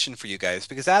a question for you guys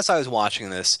because as I was watching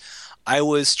this, I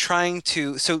was trying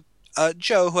to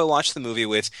Joe, who I watched the movie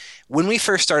with, when we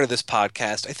first started this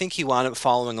podcast, I think he wound up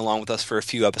following along with us for a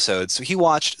few episodes. So he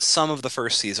watched some of the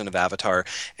first season of Avatar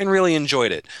and really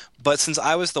enjoyed it. But since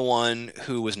I was the one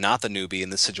who was not the newbie in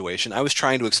this situation, I was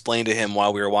trying to explain to him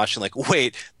while we were watching, like,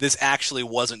 wait, this actually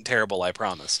wasn't terrible, I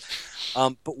promise.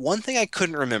 But one thing I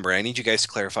couldn't remember, I need you guys to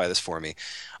clarify this for me.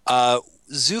 Uh,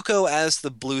 Zuko as the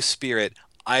Blue Spirit,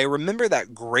 I remember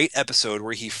that great episode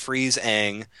where he frees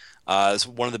Aang. It's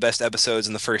one of the best episodes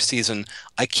in the first season.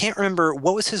 I can't remember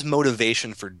what was his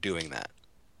motivation for doing that.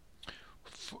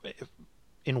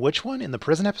 In which one? In the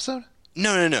prison episode?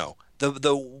 No.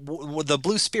 The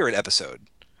Blue Spirit episode.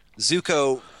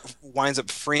 Zuko winds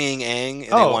up freeing Aang,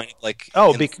 and they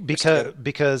wind up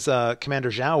because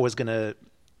Commander Zhao was going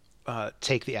to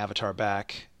take the Avatar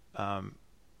back,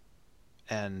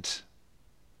 and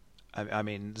I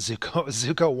mean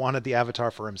Zuko wanted the Avatar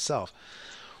for himself.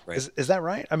 Right. Is that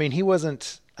right? I mean, he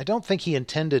wasn't. I don't think he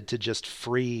intended to just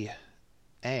free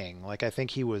Aang. Like, I think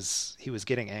he was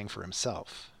getting Aang for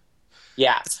himself.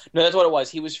 Yeah, no, that's what it was.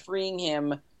 He was freeing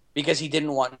him because he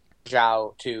didn't want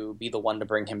Zhao to be the one to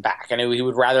bring him back, and he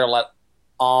would rather let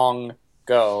Aang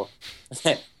go,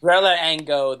 rather let Aang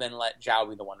go than let Zhao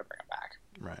be the one to bring him back.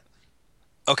 Right.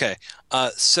 Okay.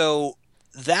 So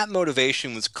that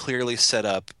motivation was clearly set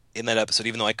up in that episode,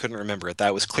 even though I couldn't remember it.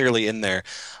 That was clearly in there.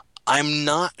 I'm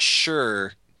not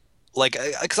sure, like,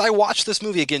 because I watched this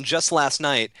movie again just last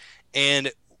night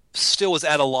and still was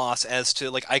at a loss as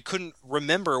to, like, I couldn't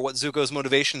remember what Zuko's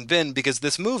motivation had been because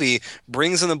this movie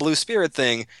brings in the Blue Spirit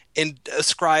thing and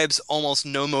ascribes almost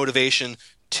no motivation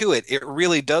to it. It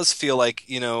really does feel like,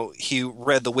 he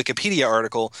read the Wikipedia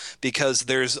article because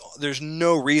there's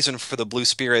no reason for the Blue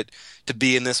Spirit to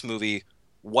be in this movie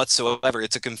whatsoever.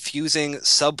 It's a confusing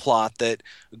subplot that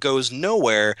goes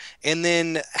nowhere and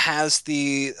then has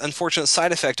the unfortunate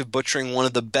side effect of butchering one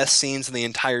of the best scenes in the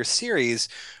entire series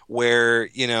where,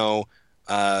 Aang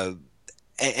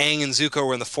and Zuko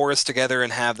were in the forest together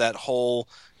and have that whole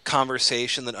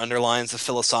conversation that underlines the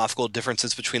philosophical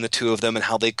differences between the two of them and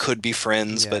how they could be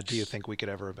friends. Yeah, but do you think we could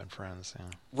ever have been friends? Yeah.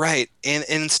 Right. And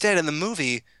instead in the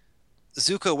movie,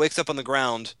 Zuko wakes up on the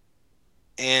ground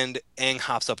and Aang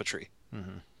hops up a tree.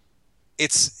 Mm-hmm.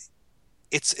 It's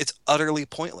utterly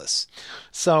pointless.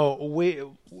 So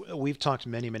we've talked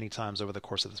many times over the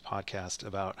course of this podcast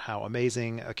about how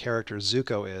amazing a character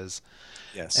Zuko is.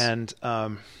 Yes. And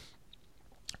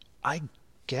I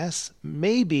guess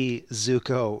maybe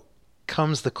Zuko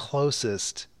comes the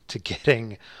closest to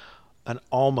getting an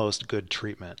almost good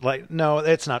treatment. Like, no,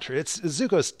 it's not true.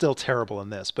 Zuko's still terrible in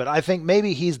this, but I think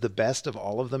maybe he's the best of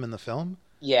all of them in the film.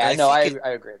 Yeah, I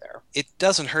agree there. It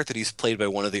doesn't hurt that he's played by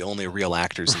one of the only real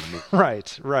actors in the movie.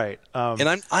 Right.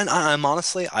 And I'm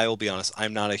honestly, I will be honest,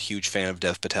 I'm not a huge fan of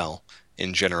Dev Patel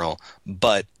in general,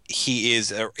 but he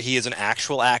is an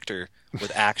actual actor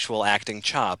with actual acting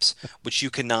chops, which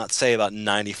you cannot say about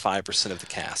 95% of the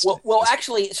cast. Well,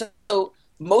 actually, so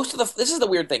most of this is the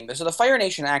weird thing. So the Fire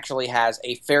Nation actually has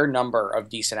a fair number of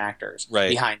decent actors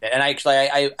behind it. And I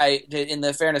in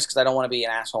the fairness, because I don't want to be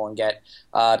an asshole and get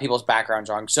people's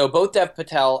backgrounds wrong. So both Dev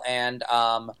Patel and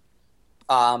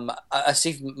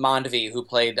Asif Mandvi, who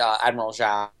played Admiral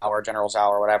Zhao or General Zhao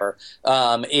or whatever,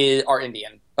 are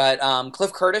Indian. But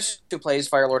Cliff Curtis, who plays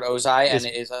Fire Lord Ozai and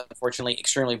is unfortunately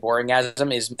extremely boring as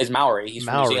him, is Maori. He's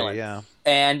from New Zealand. Yeah.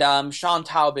 And Sean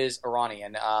Taub is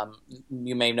Iranian.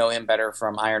 You may know him better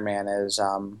from Iron Man as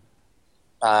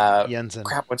Yenzin.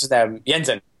 Crap, what's his name?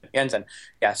 Yenzin.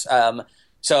 Yes.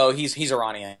 So he's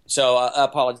Iranian. So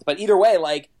apologies, but either way,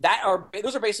 like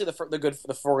those are basically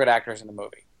the four good actors in the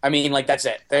movie. I mean, like that's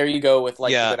it. There you go with the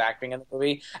good acting in the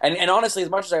movie. And honestly,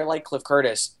 as much as I like Cliff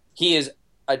Curtis, he is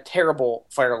a terrible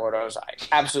Fire Lord Ozai.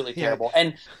 Absolutely terrible.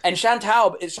 And Sean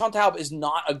Taub is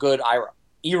not a good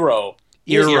Iroh.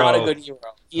 He is not a good Iroh.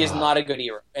 He is not a good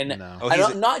Iroh.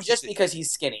 And not just because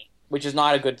he's skinny, which is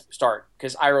not a good start,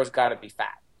 because Iroh's got to be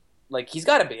fat. Like, he's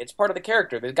got to be. It's part of the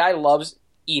character. The guy loves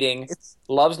eating,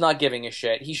 loves not giving a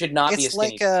shit. He should not be a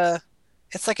skinny.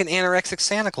 It's like an anorexic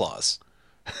Santa Claus.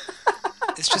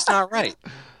 It's just not right.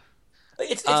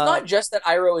 It's not just that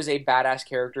Iroh is a badass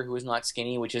character who is not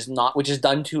skinny, which is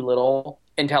done too little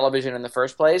in television in the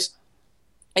first place.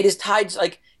 It is tied,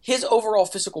 like, his overall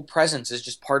physical presence is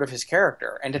just part of his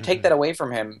character, and to take that away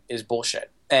from him is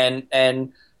bullshit. And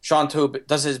Sean Taub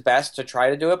does his best to try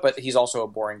to do it, but he's also a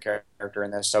boring character in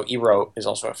this, so Iroh is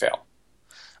also a fail.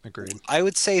 Agreed. I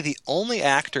would say the only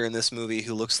actor in this movie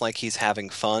who looks like he's having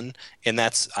fun, and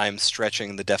that's I'm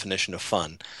stretching the definition of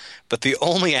fun, but the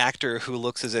only actor who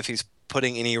looks as if he's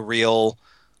putting any real,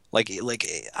 like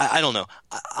I don't know,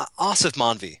 Asif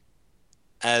Manvi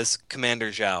as Commander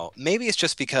Zhao. Maybe it's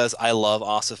just because I love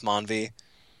Asif Manvi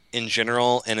in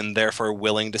general, and am therefore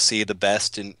willing to see the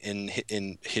best in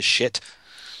his shit.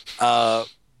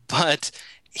 But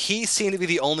he seemed to be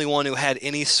the only one who had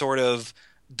any sort of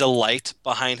delight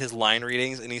behind his line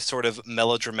readings, any sort of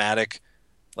melodramatic,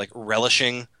 like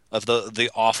relishing of the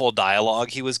awful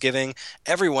dialogue he was giving.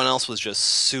 Everyone else was just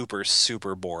super,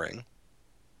 super boring.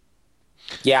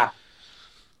 Yeah,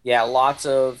 yeah, lots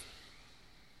of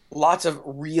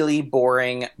really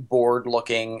boring,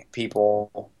 bored-looking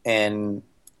people in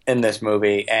this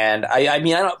movie, and I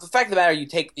mean, I don't. The fact of the matter,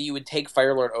 you would take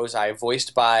Firelord Ozai,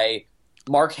 voiced by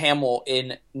Mark Hamill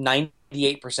in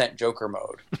 98% Joker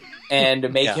mode,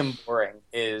 and make Yeah. him boring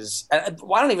is.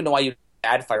 Well, I don't even know why you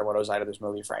add Firelord Ozai to this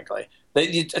movie. Frankly,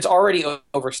 it's already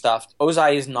overstuffed.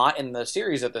 Ozai is not in the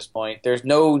series at this point. There's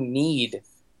no need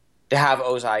to have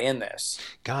Ozai in this.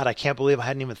 God, I can't believe I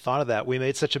hadn't even thought of that. We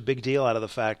made such a big deal out of the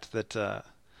fact that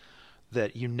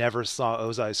that you never saw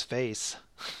Ozai's face.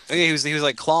 Okay, he was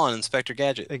like Claw in Inspector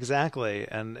Gadget. Exactly,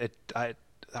 and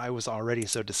I was already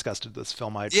so disgusted with this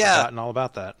film I'd Yeah. forgotten all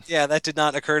about that. Yeah, that did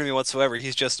not occur to me whatsoever.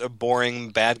 He's just a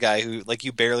boring bad guy who, like,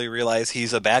 you barely realize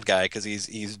he's a bad guy because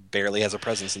he's barely has a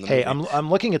presence in the Hey, movie. I'm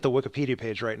looking at the Wikipedia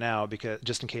page right now because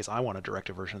just in case I want to direct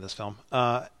a version of this film.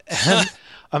 And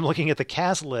I'm looking at the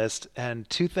cast list, and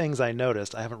two things I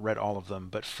noticed. I haven't read all of them,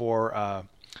 but for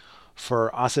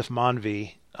Asif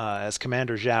Manvi as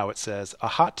Commander Zhao, it says a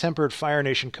hot-tempered Fire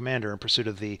Nation commander in pursuit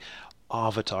of the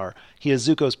Avatar. He is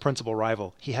Zuko's principal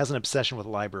rival. He has an obsession with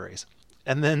libraries.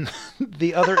 And then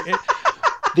the other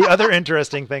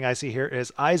interesting thing I see here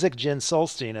is Isaac Jin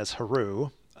Solstein as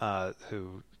Haru,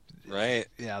 who, Right.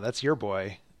 yeah, that's your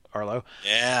boy, Arlo.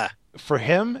 Yeah. For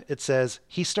him, it says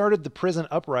he started the prison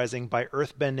uprising by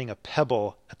earthbending a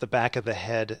pebble at the back of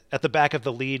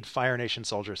the lead Fire Nation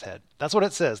soldier's head. That's what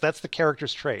it says. That's the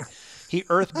character's trait. He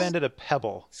earthbended a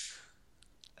pebble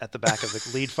at the back of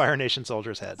the lead Fire Nation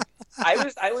soldier's head.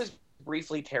 I was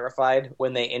briefly terrified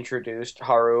when they introduced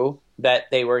Haru that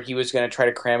he was going to try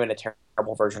to cram in a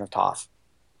terrible version of Toph.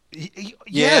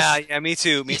 Yes. Yeah, me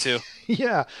too.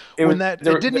 Yeah. It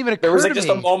Didn't even occur There was to like just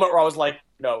me. a moment where I was like,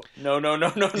 no,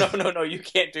 you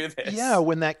can't do this. Yeah,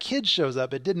 when that kid shows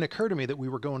up, it didn't occur to me that we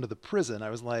were going to the prison. I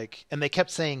was like, and they kept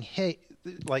saying, hey,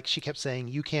 like she kept saying,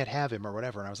 you can't have him or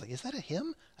whatever. And I was like, is that a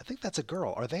him? I think that's a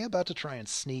girl. Are they about to try and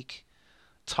sneak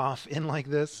Toph in like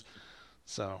this?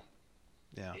 So,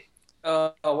 yeah.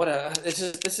 This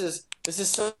is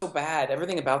so bad.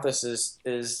 Everything about this is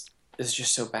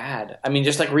just so bad. I mean,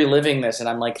 just like reliving this, and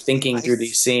I'm like thinking through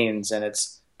these scenes, and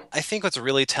it's. I think what's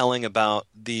really telling about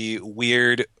the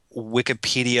weird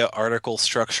Wikipedia article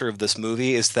structure of this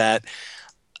movie is that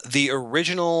the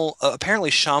original,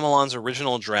 apparently Shyamalan's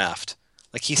original draft,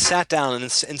 like he sat down and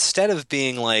instead of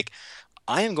being like,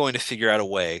 I am going to figure out a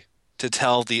way to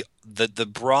tell the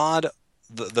broad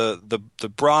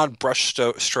brush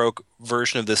stroke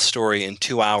version of this story in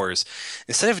 2 hours,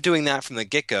 instead of doing that from the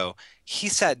get-go, he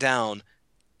sat down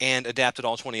and adapted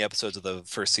all 20 episodes of the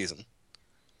first season.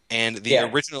 And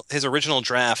his original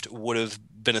draft would have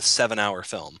been a 7-hour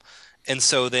film. And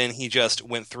so then he just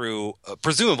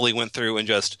presumably went through and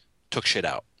just took shit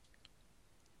out.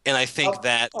 And I think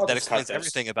that explains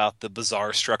everything about the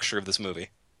bizarre structure of this movie.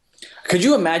 Could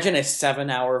you imagine a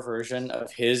 7-hour version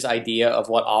of his idea of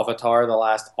what Avatar: The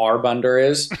Last Airbender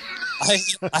is?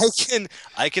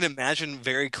 I can imagine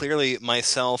very clearly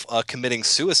myself committing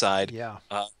suicide Yeah.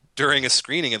 during a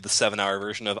screening of the 7-hour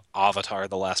version of Avatar: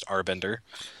 The Last Airbender.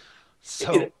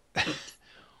 So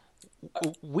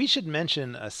we should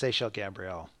mention Seychelles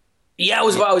Gabrielle. Yeah, I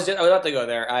was about to go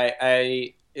there.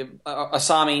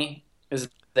 Asami is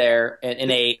there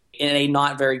in a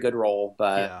not very good role,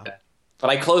 but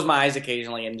I close my eyes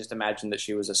occasionally and just imagine that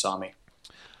she was Asami.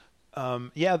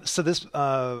 So this,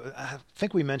 I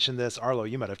think we mentioned this. Arlo,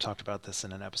 you might have talked about this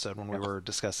in an episode when we were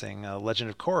discussing Legend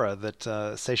of Korra,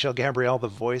 that Seychelles Gabrielle, the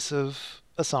voice of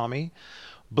Asami,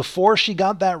 before she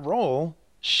got that role,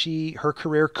 her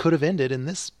career could have ended in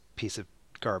this piece of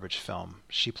garbage film.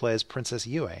 She plays Princess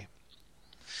Yue.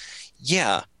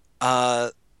 Yeah.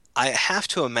 I have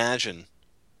to imagine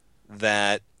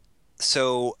that.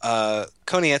 So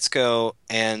Konietzko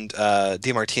and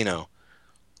DiMartino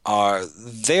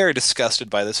they're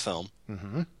disgusted by this film.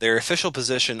 Mm-hmm. Their official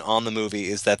position on the movie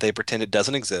is that they pretend it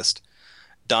doesn't exist.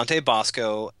 Dante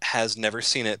Bosco has never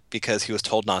seen it because he was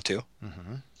told not to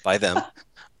by them.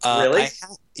 Really?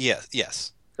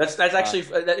 Yes. That's actually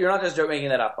you're not just making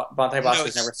that up. Bontai Boss No,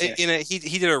 has never seen it.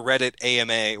 he did a Reddit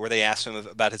AMA where they asked him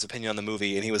about his opinion on the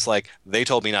movie, and he was like, "They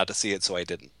told me not to see it, so I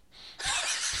didn't."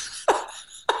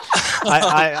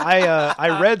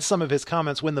 I read some of his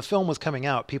comments when the film was coming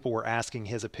out. People were asking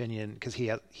his opinion because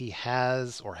he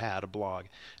has or had a blog,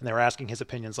 and they were asking his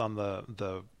opinions on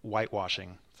the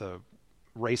whitewashing, the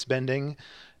race bending,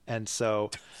 and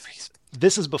so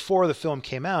this is before the film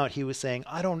came out. He was saying,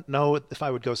 I don't know if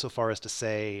I would go so far as to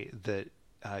say that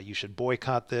you should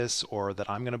boycott this or that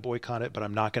I'm going to boycott it, but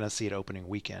I'm not going to see it opening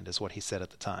weekend, is what he said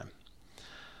at the time.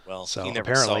 Well, so he never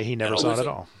apparently he never saw it at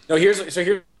all. No, here's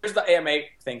the AMA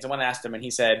thing. Someone asked him, and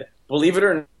he said, "Believe it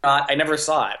or not, I never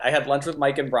saw it. I had lunch with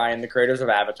Mike and Brian, the creators of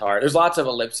Avatar. There's lots of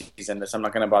ellipses in this. I'm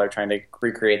not going to bother trying to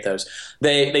recreate those.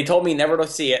 They told me never to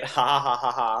see it. Ha ha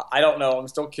ha ha. I don't know. I'm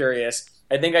still curious.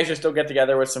 I think I should still get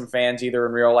together with some fans, either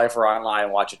in real life or online,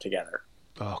 and watch it together."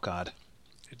 Oh God.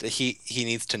 He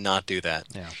needs to not do that.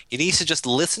 Yeah. He needs to just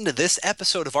listen to this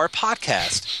episode of our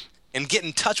podcast and get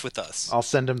in touch with us. I'll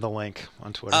send him the link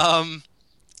on Twitter.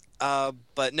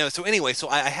 But no, so anyway, so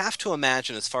I have to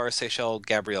imagine, as far as Seychelles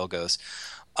Gabrielle goes,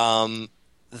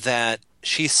 that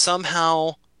she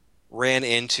somehow ran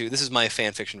into, this is my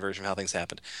fan fiction version of how things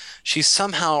happened, she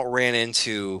somehow ran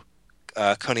into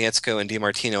Konietzko and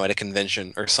DiMartino at a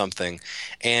convention or something,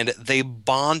 and they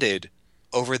bonded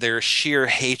over their sheer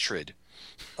hatred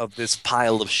of this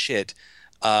pile of shit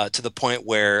to the point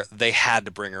where they had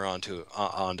to bring her onto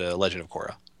Legend of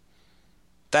Korra.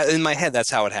 That, in my head,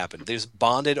 that's how it happened. They just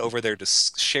bonded over their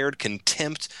shared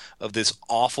contempt of this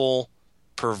awful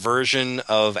perversion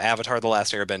of Avatar: The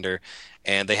Last Airbender,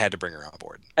 and they had to bring her on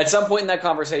board. At some point in that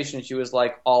conversation, she was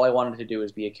like, "All I wanted to do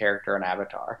is be a character in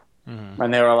Avatar," Mm-hmm.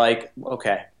 and they were like,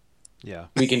 "Okay, Yeah.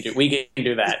 we can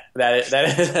do that.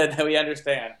 That we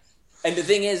understand." And the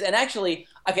thing is, and actually,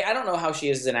 okay, I don't know how she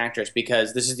is as an actress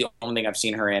because this is the only thing I've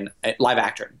seen her in, live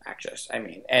actress. I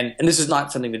mean, and this is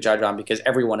not something to judge on because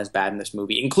everyone is bad in this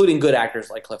movie, including good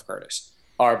actors like Cliff Curtis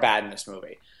are bad in this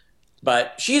movie.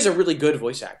 But she is a really good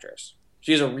voice actress.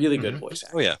 She's a really good voice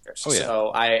actress. Oh yeah. Oh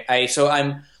yeah. So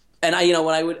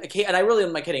when I would, and I really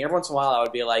am not kidding. Every once in a while, I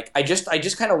would be like, I just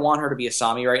kind of want her to be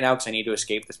Asami right now because I need to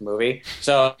escape this movie.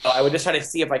 So I would just try to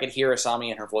see if I could hear Asami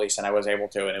in her voice, and I was able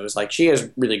to. And it was like she is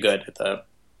really good at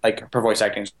her voice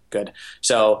acting is good.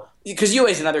 So because Yue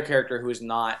is another character who is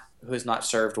not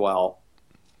served well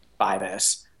by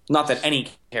this. Not that any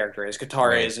character is.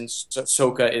 Katara Right. isn't.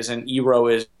 Sokka isn't.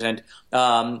 Iroh isn't.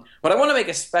 But I want to make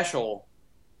a special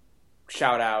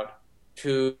shout out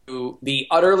to the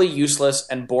utterly useless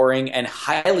and boring and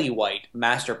highly white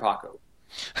Master Paku.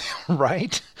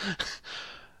 Right?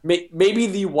 Maybe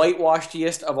the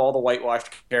whitewashediest of all the whitewashed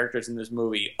characters in this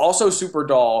movie. Also super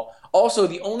dull. Also,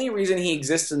 the only reason he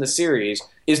exists in the series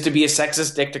is to be a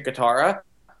sexist dick to Katara,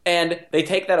 and they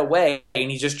take that away,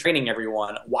 and he's just training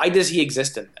everyone. Why does he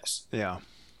exist in this? Yeah.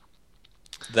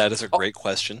 That is a great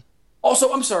question.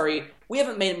 Also, I'm sorry, we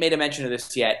haven't made a mention of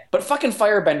this yet, but fucking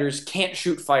firebenders can't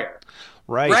shoot fire.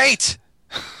 Right. Right.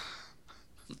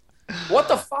 What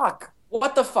the fuck?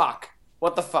 What the fuck?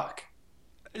 What the fuck?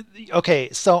 Okay,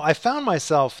 so I found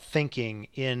myself thinking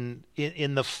in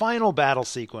the final battle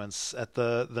sequence at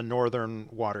the Northern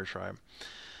Water Tribe,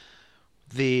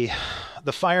 the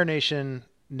Fire Nation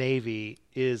Navy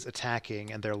is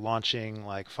attacking and they're launching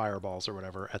like fireballs or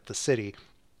whatever at the city,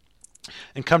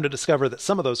 and come to discover that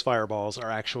some of those fireballs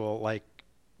are actual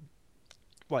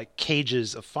like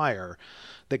cages of fire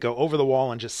that go over the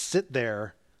wall and just sit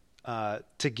there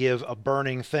to give a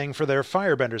burning thing for their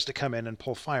firebenders to come in and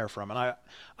pull fire from. And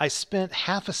I spent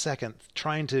half a second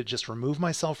trying to just remove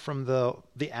myself from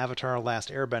the Avatar Last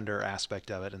Airbender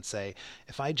aspect of it and say,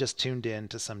 if I just tuned in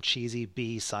to some cheesy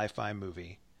B sci-fi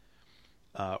movie,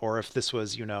 or if this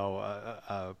was,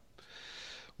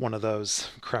 one of those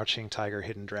Crouching Tiger,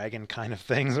 Hidden Dragon kind of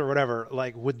things or whatever,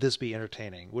 like, would this be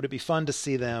entertaining? Would it be fun to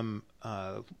see them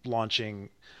launching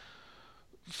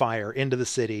fire into the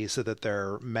city so that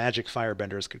their magic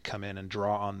firebenders could come in and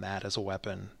draw on that as a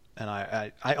weapon? And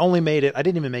I only made it, I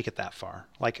didn't even make it that far.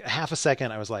 Like half a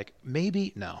second, I was like,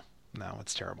 maybe, no,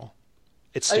 it's terrible.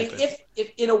 It's stupid. I mean,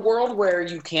 if in a world where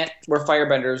where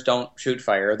firebenders don't shoot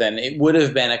fire, then it would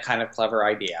have been a kind of clever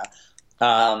idea.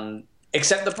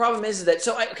 Except the problem is that,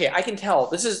 I can tell,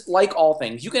 this is like all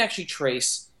things, you can actually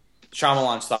trace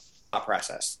Shyamalan's thought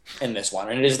process in this one.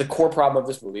 And it is the core problem of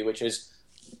this movie, which is,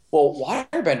 well,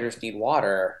 waterbenders need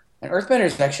water, and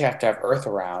earthbenders actually have to have earth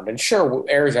around. And sure,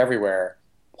 air is everywhere.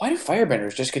 Why do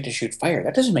firebenders just get to shoot fire?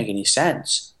 That doesn't make any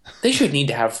sense. They should need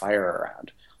to have fire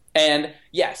around. And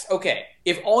yes, okay,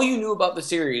 if all you knew about the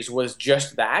series was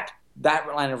just that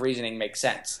line of reasoning makes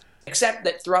sense. except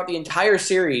that throughout the entire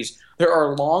series, there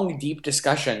are long, deep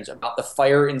discussions about the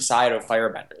fire inside of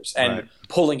firebenders and Right.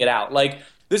 pulling it out. Like,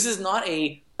 this is not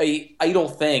a idle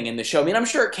thing in the show. I mean, I'm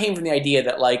sure it came from the idea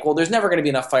that, like, well, there's never going to be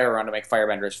enough fire around to make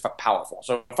firebenders powerful.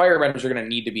 So firebenders are going to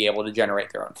need to be able to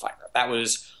generate their own fire. That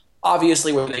was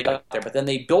obviously where they got there. But then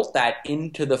they built that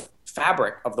into the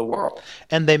fabric of the world.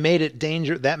 And they made it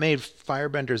that made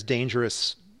firebenders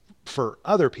dangerous for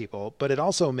other people, but it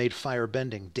also made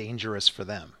firebending dangerous for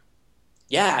them.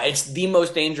 Yeah, it's the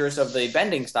most dangerous of the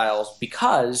bending styles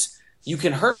because you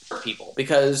can hurt people.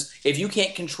 Because if you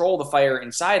can't control the fire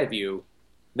inside of you,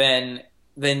 then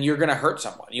you're going to hurt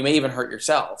someone. You may even hurt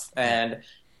yourself. And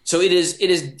so it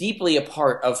is deeply a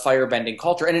part of firebending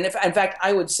culture. And in fact,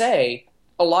 I would say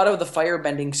a lot of the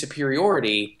firebending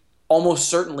superiority almost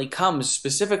certainly comes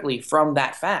specifically from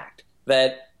that fact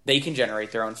that they can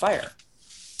generate their own fire.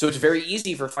 So it's very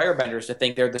easy for firebenders to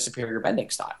think they're the superior bending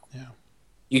style. Yeah.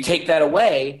 You take that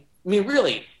away, I mean,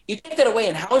 really, you take that away,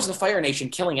 and how is the Fire Nation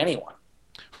killing anyone?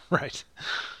 Right.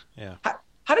 Yeah.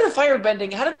 How did the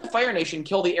Fire Nation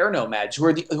kill the air nomads, who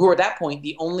are at that point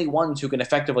the only ones who can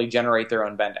effectively generate their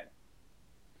own bending?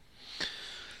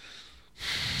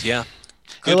 Yeah.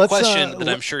 Hey, Good question that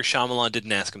I'm sure Shyamalan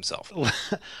didn't ask himself.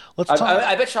 Let's talk.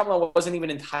 I bet Shyamalan wasn't even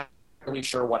entirely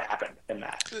sure what happened in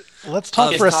that. Let's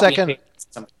talk for a second.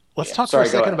 Let's talk for a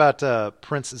second about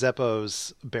Prince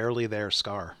Zeppo's barely there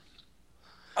scar.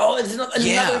 Oh, it's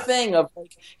another thing of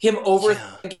like him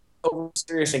overthinking over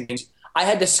serious things. I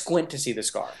had to squint to see the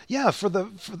scar. Yeah,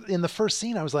 in the first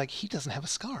scene, I was like, he doesn't have a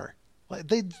scar. Like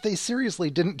they seriously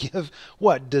didn't give.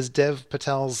 What does Dev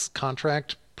Patel's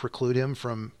contract preclude him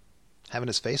from having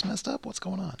his face messed up? What's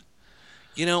going on?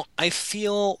 You know, I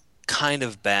feel kind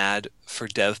of bad for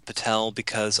Dev Patel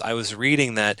because I was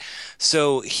reading that.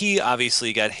 So he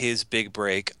obviously got his big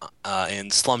break in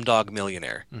Slumdog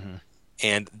Millionaire. Mm-hmm.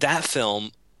 And that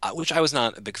film, which I was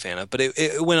not a big fan of, but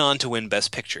it went on to win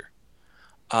Best Picture.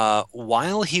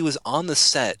 While he was on the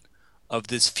set of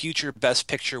this future Best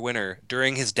Picture winner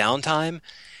during his downtime,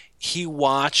 he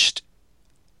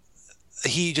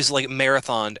just like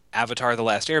marathoned Avatar: The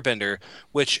Last Airbender,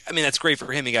 which, I mean, that's great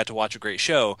for him. He got to watch a great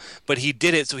show, but he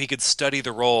did it so he could study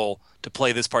the role to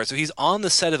play this part. So he's on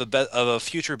the set of a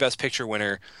future Best Picture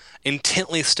winner,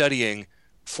 intently studying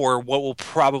for what will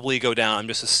probably go down, I'm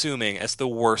just assuming, as the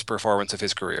worst performance of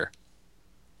his career.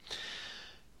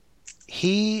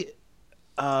 He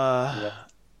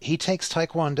takes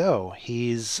Taekwondo.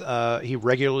 He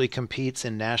regularly competes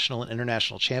in national and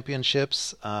international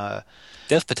championships.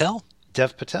 Dev Patel?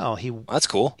 Dev Patel. That's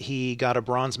cool. He got a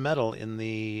bronze medal in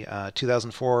the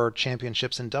 2004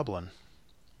 championships in Dublin.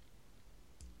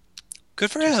 Good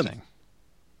for him.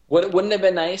 Wouldn't it have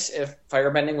been nice if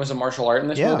firebending was a martial art in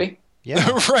this movie?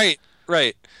 Yeah.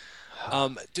 Right.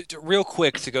 Real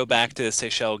quick, to go back to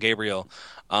Seychelles Gabriel,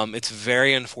 it's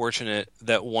very unfortunate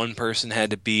that one person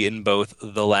had to be in both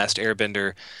The Last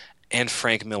Airbender and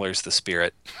Frank Miller's The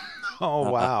Spirit. Oh,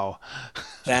 wow.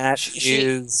 That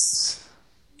is...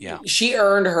 Yeah. She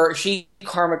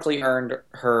karmically earned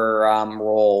her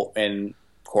role in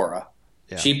Korra.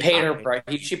 Yeah. She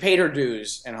paid her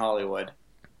dues in Hollywood.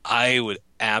 I would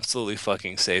absolutely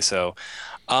fucking say so.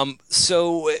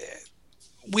 So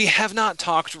we have not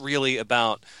talked really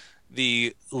about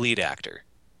the lead actor,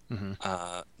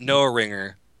 Noah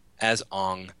Ringer as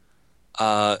Ong.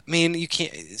 I mean, you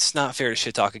can't. It's not fair to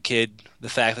shit talk a kid. The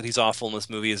fact that he's awful in this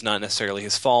movie is not necessarily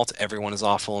his fault. Everyone is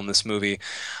awful in this movie.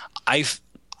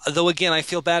 Though again, I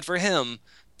feel bad for him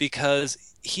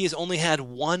because he has only had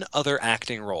one other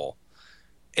acting role,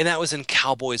 and that was in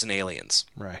Cowboys and Aliens.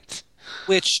 Right.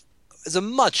 Which is a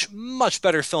much, much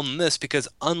better film than this because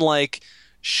unlike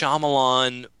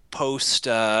Shyamalan post,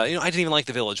 I didn't even like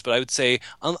The Village, but I would say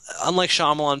unlike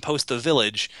Shyamalan post The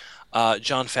Village,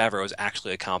 Jon Favreau is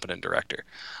actually a competent director.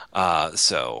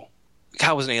 So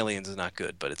Cowboys and Aliens is not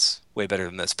good, but it's way better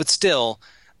than this. But still,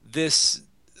 this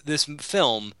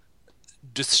film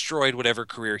destroyed whatever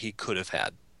career he could have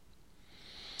had,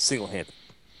 single-handed.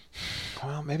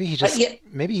 Well, maybe he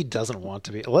doesn't want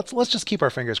to be. Let's just keep our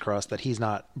fingers crossed that he's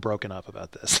not broken up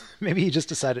about this. Maybe he just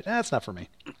decided, it's not for me.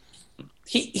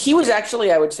 He was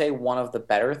actually, I would say, one of the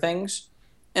better things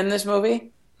in this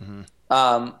movie. Mm-hmm.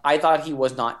 I thought he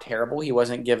was not terrible. He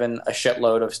wasn't given a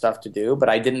shitload of stuff to do, but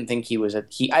I didn't think he was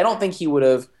I don't think he would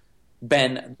have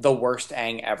been the worst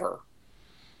Aang ever.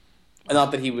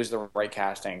 Not that he was the right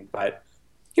casting, but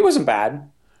he wasn't bad.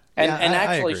 And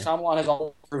actually, Shyamalan has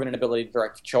always proven an ability to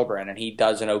direct children, and he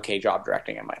does an okay job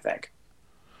directing him, I think.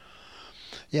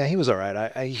 Yeah, he was all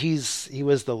right. He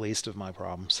was the least of my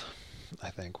problems, I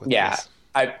think. With this.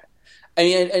 I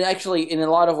mean, and actually, in a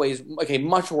lot of ways, okay,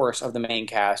 much worse of the main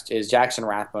cast is Jackson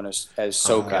Rathbone as Oh,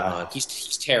 Sokka. God.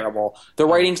 He's terrible. The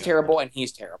writing's God. terrible, and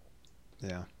he's terrible.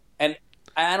 Yeah. And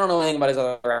I don't know anything about his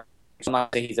other actors. I'm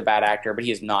not saying he's a bad actor, but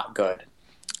he is not good.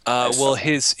 as Well,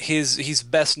 Sokka. he's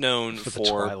best known For the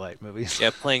for Twilight movies.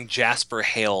 playing Jasper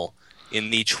Hale in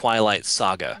the Twilight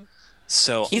Saga.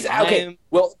 So He's okay.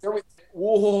 Well,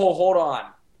 whoa, hold on.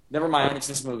 Never mind. It's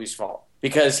this movie's fault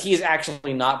because he's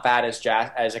actually not bad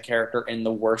as a character in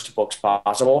the worst books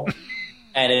possible,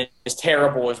 and it is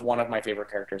terrible as one of my favorite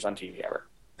characters on TV ever.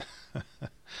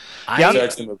 Yeah, So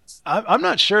it's the movies. I'm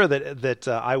not sure that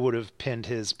I would have pinned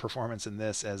his performance in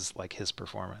this as like his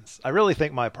performance. I really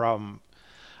think my problem,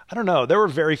 I don't know. There were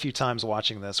very few times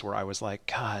watching this where I was like,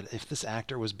 God, if this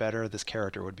actor was better, this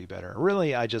character would be better.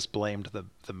 Really, I just blamed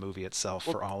the movie itself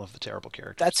for all of the terrible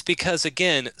characters. That's because,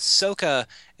 again, Sokka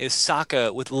is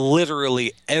Sokka with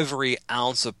literally every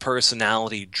ounce of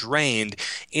personality drained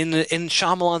in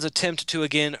Shyamalan's attempt to,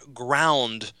 again,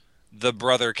 ground the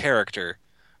brother character.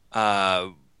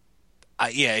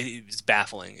 Yeah, it's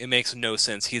baffling. It makes no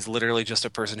sense. He's literally just a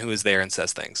person who is there and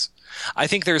says things. I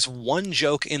think there's one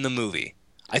joke in the movie.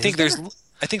 I think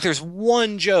there's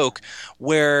one joke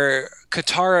where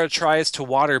Katara tries to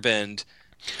waterbend,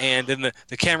 and then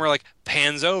the camera like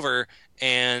pans over,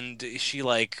 and she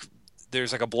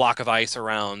there's like a block of ice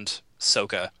around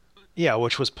Sokka. Yeah,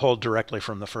 which was pulled directly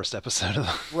from the first episode of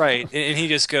the... Right, and he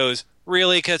just goes,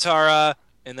 "Really, Katara?"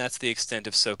 And that's the extent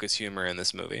of Sokka's humor in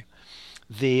this movie.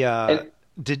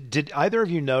 Did either of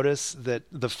you notice that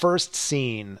the first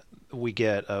scene we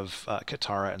get of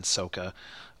Katara and Sokka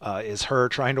is her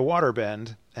trying to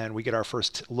waterbend, and we get our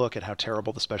first look at how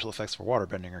terrible the special effects for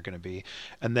waterbending are going to be,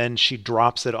 and then she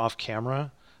drops it off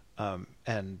camera,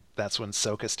 and that's when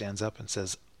Sokka stands up and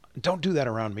says, "Don't do that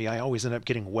around me. I always end up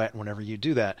getting wet whenever you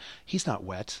do that." He's not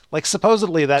wet. Like,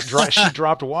 supposedly she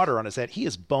dropped water on his head. He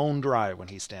is bone dry when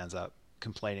he stands up,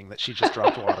 complaining that she just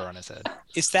dropped water on his head.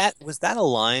 Was that a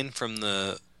line from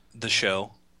the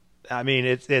show? I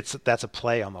mean, that's a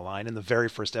play on the line. In the very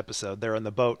first episode, they're in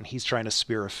the boat and he's trying to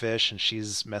spear a fish, and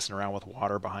she's messing around with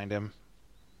water behind him.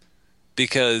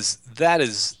 Because that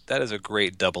is a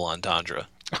great double entendre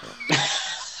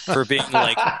for being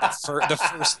like for the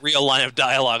first real line of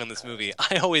dialogue in this movie.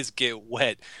 I always get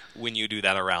wet when you do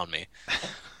that around me.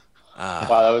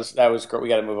 Wow, that was great. We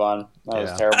got to move on. That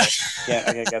was terrible. I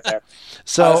can't get there.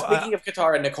 So speaking of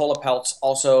Katara, Nicola Peltz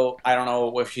also, I don't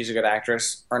know if she's a good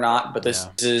actress or not, but this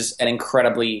is an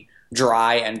incredibly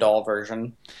dry and dull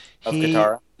version of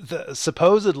Katara.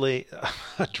 Supposedly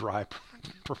a dry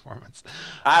performance.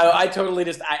 I totally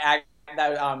just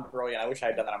I'm brilliant. I wish I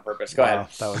had done that on purpose. Go ahead.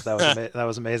 That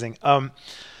was amazing.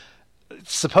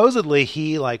 Supposedly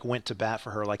he went to bat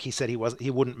for her. Like, he said he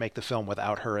wouldn't make the film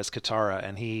without her as Katara,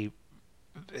 and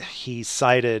he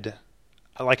cited,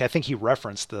 I think he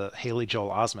referenced the Haley Joel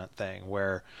Osment thing,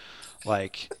 where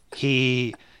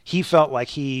he felt like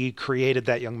he created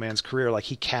that young man's career. Like,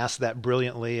 he cast that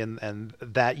brilliantly, and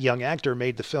that young actor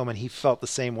made the film, and he felt the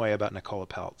same way about Nicola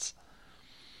Peltz.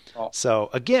 Oh. So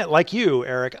again, like you,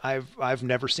 Eric, I've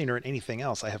never seen her in anything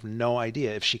else. I have no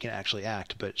idea if she can actually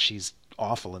act, but she's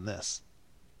awful in this.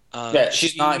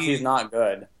 She's not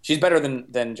good. She's better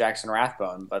than Jackson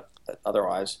Rathbone, but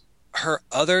otherwise. Her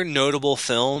other notable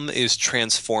film is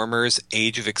Transformers: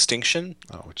 Age of Extinction.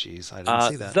 Oh, jeez, I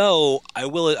didn't see that. Though I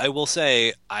will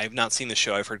say I've not seen the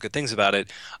show. I've heard good things about it.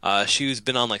 She's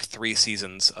been on 3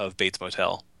 seasons of Bates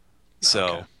Motel. So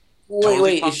okay.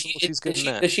 Wait,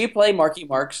 does she play Marky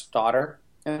Mark's daughter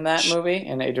in that movie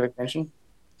in Age of Extinction?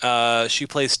 She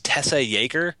plays Tessa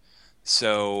Yeager.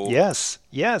 So yes,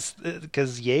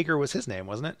 because Yeager was his name,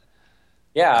 wasn't it?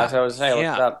 Yeah, that's what I was saying.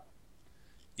 Yeah. Look it up.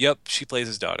 Yep, she plays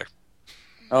his daughter.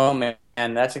 Oh man,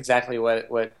 that's exactly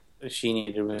what she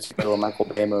needed, was to go to a Michael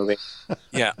Bay movie.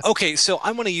 Yeah. Okay, so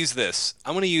I'm going to use this.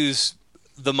 I'm going to use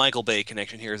the Michael Bay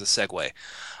connection here as a segue.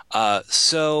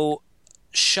 So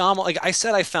Shyamalan, I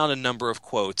said, I found a number of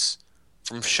quotes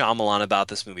from Shyamalan about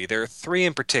this movie. There are 3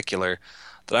 in particular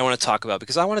that I want to talk about,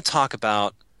 because I want to talk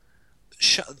about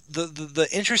the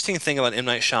interesting thing about M.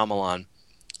 Night Shyamalan.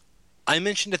 I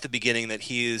mentioned at the beginning that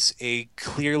he is a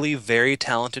clearly very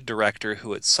talented director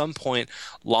who at some point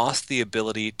lost the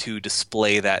ability to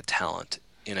display that talent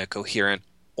in a coherent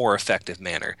or effective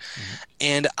manner. Mm-hmm.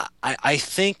 And I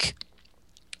think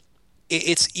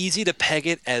it's easy to peg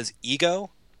it as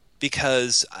ego,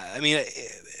 because, I mean,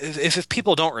 if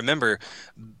people don't remember,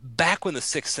 back when The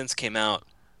Sixth Sense came out,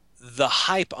 the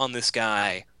hype on this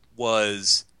guy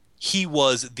was he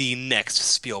was the next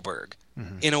Spielberg.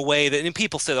 Mm-hmm. In a way that, and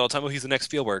people say that all the time, oh, he's the next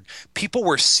Spielberg. People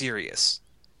were serious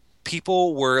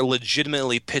people were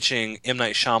legitimately pitching M.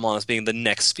 Night Shyamalan as being the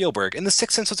next Spielberg. And The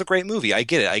Sixth Sense was a great movie. I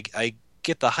get it. I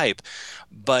get the hype.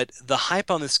 But the hype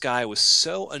on this guy was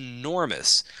so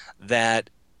enormous that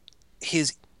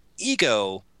his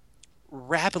ego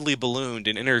rapidly ballooned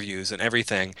in interviews and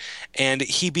everything. And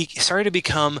he started to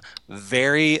become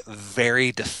very,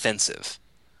 very defensive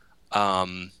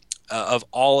of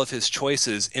all of his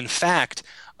choices. In fact,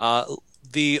 one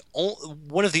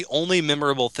of the only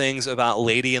memorable things about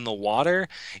Lady in the Water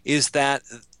is that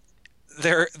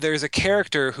there's a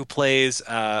character who plays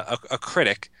a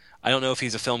critic. I don't know if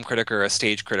he's a film critic or a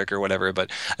stage critic or whatever, but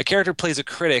a character plays a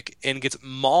critic and gets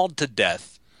mauled to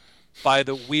death by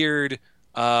the weird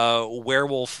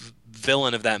werewolf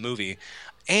villain of that movie.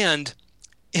 And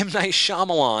M. Night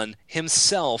Shyamalan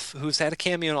himself, who's had a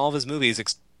cameo in all of his movies,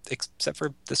 except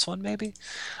for this one, maybe.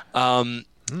 Shyamalan.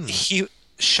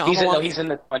 He's in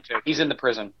the buncher. He's in the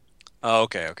prison. Oh,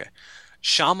 okay.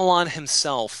 Shyamalan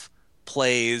himself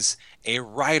plays a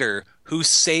writer who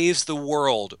saves the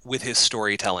world with his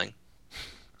storytelling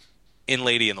in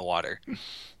Lady in the Water.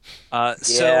 That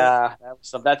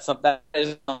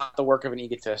is not the work of an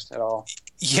egotist at all.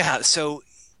 Yeah, so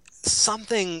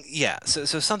something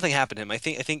happened to him. I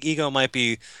think ego might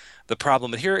be the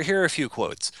problem. But here are a few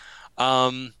quotes.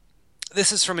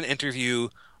 This is from an interview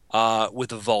with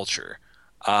the Vulture.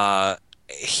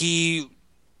 He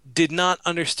did not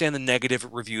understand the negative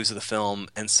reviews of the film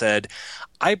and said,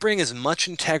 "I bring as much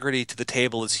integrity to the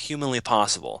table as humanly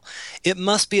possible. It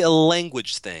must be a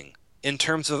language thing in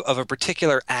terms of a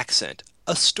particular accent,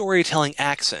 a storytelling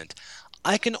accent.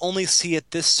 I can only see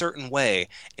it this certain way,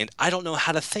 and I don't know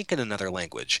how to think in another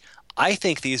language. I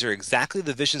think these are exactly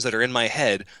the visions that are in my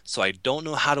head, so I don't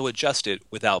know how to adjust it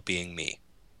without being me."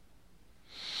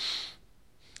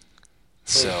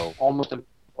 So almost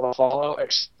impossible to follow,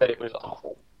 except that it was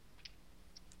awful.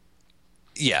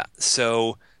 Yeah,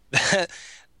 so that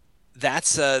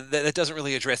doesn't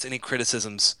really address any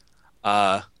criticisms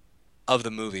of the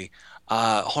movie.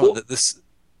 Hold on, this.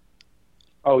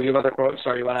 Oh, you have other quotes?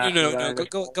 Sorry, you want to ask? No,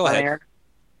 go ahead.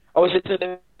 Oh,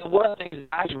 one of the things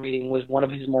I was reading was one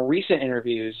of his more recent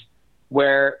interviews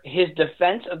where his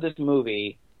defense of this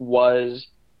movie was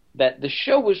that the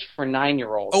show was for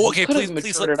 9-year-olds. Oh, okay, please let me read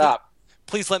this.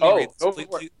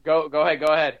 Go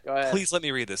ahead. Please let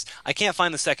me read this. I can't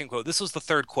find the second quote. This was the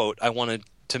third quote I wanted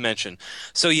to mention.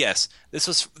 So yes,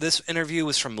 this interview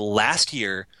was from last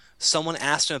year. Someone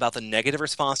asked him about the negative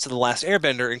response to The Last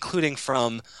Airbender, including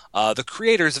from the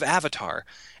creators of Avatar.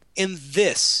 And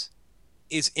this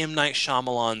is M. Night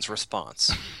Shyamalan's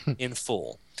response in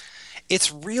full.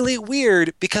 It's really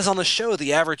weird because on the show,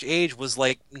 the average age was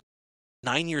like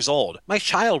 9 years old. My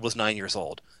child was 9 years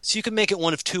old. So you could make it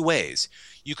one of two ways.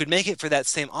 You could make it for that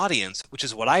same audience, which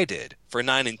is what I did, for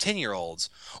 9 and 10-year-olds,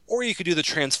 or you could do the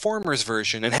Transformers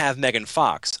version and have Megan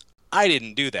Fox. I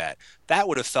didn't do that. That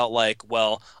would have felt like,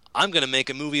 well, I'm going to make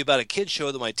a movie about a kid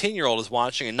show that my 10-year-old is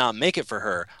watching and not make it for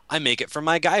her. I make it for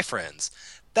my guy friends.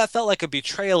 That felt like a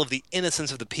betrayal of the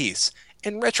innocence of the piece.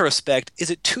 In retrospect,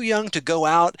 is it too young to go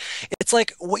out? It's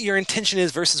like what your intention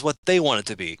is versus what they want it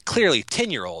to be. Clearly,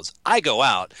 10-year-olds, I go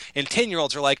out, and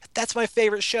 10-year-olds are like, that's my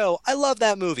favorite show. I love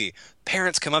that movie.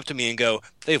 Parents come up to me and go,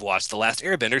 they've watched The Last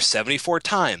Airbender 74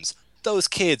 times. Those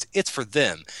kids, it's for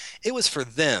them. It was for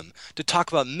them to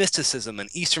talk about mysticism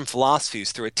and Eastern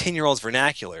philosophies through a 10-year-old's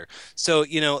vernacular. So,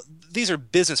 these are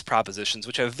business propositions,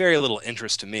 which have very little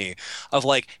interest to me, of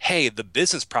like, hey, the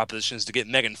business proposition is to get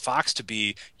Megan Fox to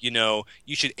be, you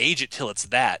should age it till it's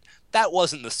that. That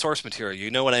wasn't the source material,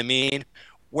 you know what I mean?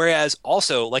 Whereas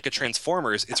also, like a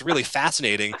Transformers, it's really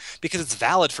fascinating because it's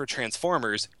valid for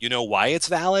Transformers. You know why it's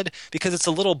valid? Because it's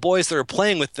the little boys that are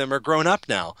playing with them are grown up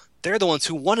now. They're the ones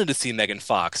who wanted to see Megan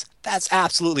Fox. That's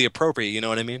absolutely appropriate, you know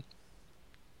what I mean?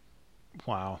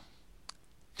 Wow.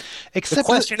 The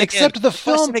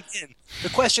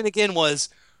question again was,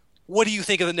 what do you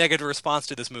think of the negative response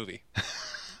to this movie?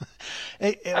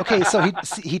 Okay, so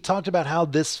he talked about how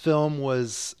this film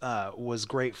was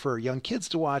great for young kids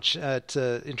to watch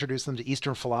to introduce them to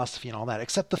Eastern philosophy and all that.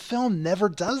 Except the film never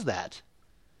does that.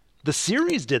 The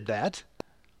series did that.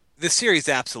 The series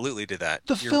absolutely did that.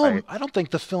 Right. I don't think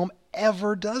the film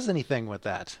ever does anything with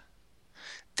that.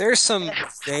 There's some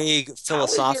vague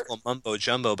philosophical mumbo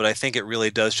jumbo, but I think it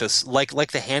really does just like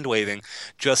the hand waving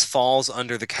just falls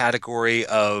under the category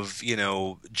of,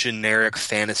 generic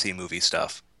fantasy movie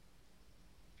stuff.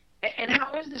 And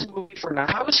how is this movie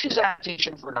how is his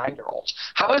adaptation for 9-year-olds?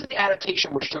 How is the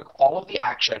adaptation which took all of the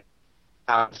action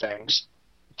out of things,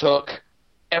 took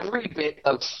every bit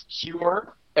of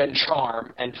humor and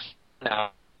charm and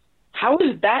how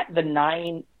is that the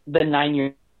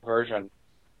 9-year version?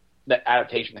 the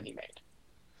adaptation that he made.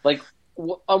 Like,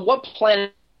 on what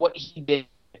planet, what he did,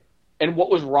 and what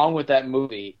was wrong with that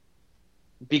movie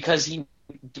because he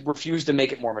refused to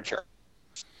make it more mature.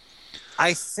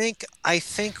 I think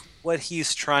what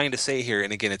he's trying to say here,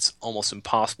 and again, it's almost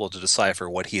impossible to decipher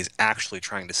what he is actually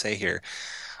trying to say here.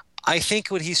 I think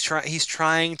what he's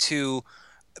trying to,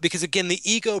 because again, the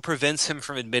ego prevents him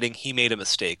from admitting he made a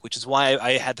mistake, which is why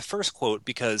I had the first quote,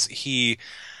 because he,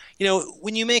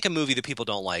 when you make a movie that people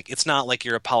don't like, it's not like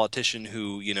you're a politician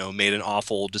who, made an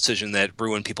awful decision that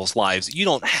ruined people's lives. You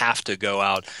don't have to go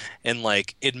out and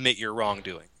like admit your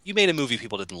wrongdoing. You made a movie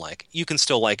people didn't like. You can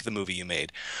still like the movie you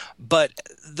made. But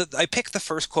I picked the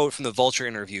first quote from the Vulture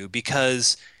interview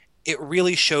because it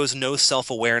really shows no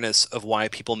self-awareness of why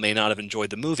people may not have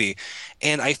enjoyed the movie.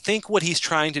 And I think what he's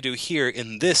trying to do here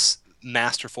in this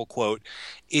masterful quote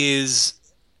is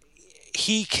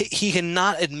he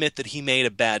cannot admit that he made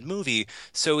a bad movie,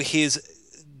 so his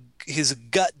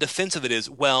gut defense of it is,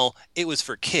 well, it was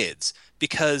for kids.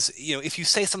 Because, if you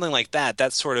say something like that,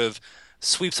 that sort of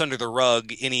sweeps under the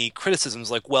rug any criticisms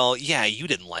like, well, yeah, you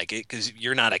didn't like it because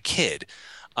you're not a kid.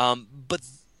 But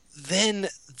then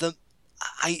the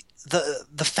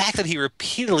fact that he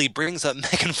repeatedly brings up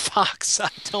Megan Fox,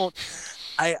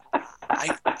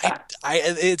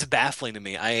 it's baffling to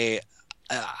me. I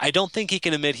don't think he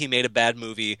can admit he made a bad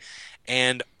movie,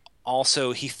 and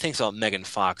also he thinks about Megan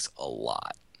Fox a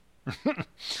lot.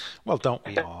 Well, don't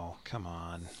we all? Come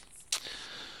on.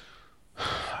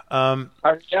 I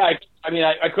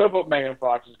could have put Megan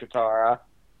Fox's guitar.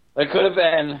 It could have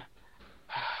been.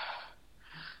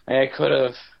 I could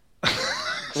have.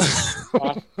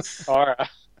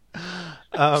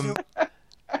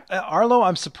 Arlo,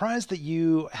 I'm surprised that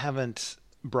you haven't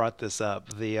brought this up.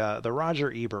 The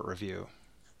Roger Ebert review.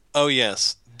 Oh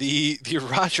yes, the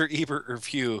Roger Ebert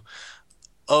review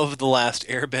of The Last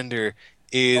Airbender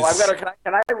is. Oh, I've got to.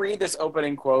 Can I read this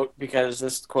opening quote, because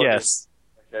this quote is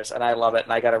and I love it,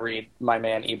 and I got to read my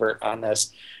man Ebert on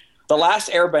this. The Last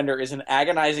Airbender is an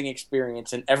agonizing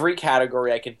experience in every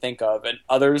category I can think of, and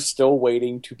others still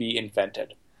waiting to be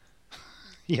invented.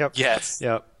 Yep. Yes.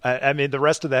 Yep. I mean, the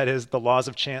rest of that is the laws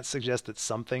of chance suggest that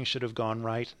something should have gone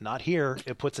right. Not here.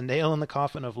 It puts a nail in the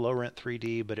coffin of low rent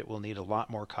 3D, but it will need a lot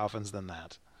more coffins than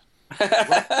that.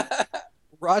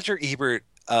 Roger Ebert,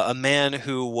 a man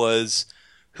who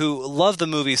loved the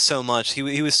movie so much,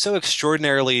 he was so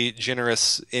extraordinarily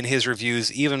generous in his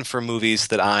reviews, even for movies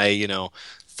that I,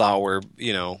 thought were,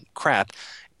 crap.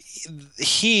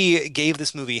 He gave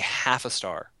this movie half a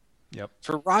star. Yep.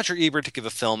 For Roger Ebert to give a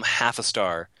film half a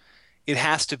star, it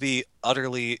has to be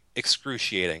utterly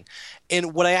excruciating.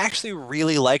 And what I actually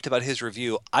really liked about his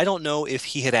review, I don't know if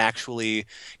he had actually...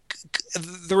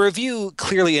 The review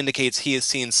clearly indicates he has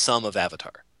seen some of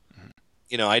Avatar.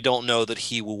 I don't know that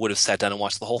he would have sat down and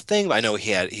watched the whole thing, but I know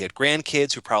he had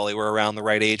grandkids who probably were around the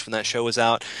right age when that show was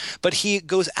out. But he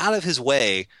goes out of his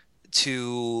way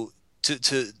to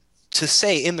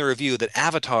say in the review that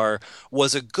Avatar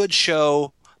was a good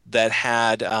show that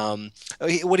had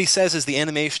what he says is the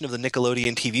animation of the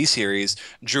Nickelodeon TV series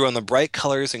drew on the bright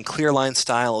colors and clear line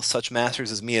style of such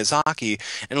masters as Miyazaki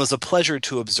and was a pleasure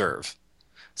to observe.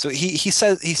 So he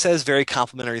says very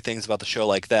complimentary things about the show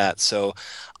like that. So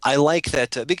I like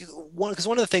that because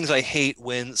one of the things I hate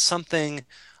when something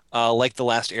like The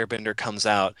Last Airbender comes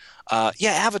out.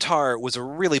 Avatar was a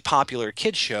really popular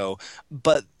kids show,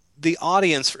 but the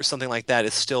audience for something like that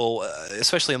is still,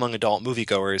 especially among adult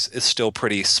moviegoers, is still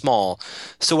pretty small.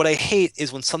 So what I hate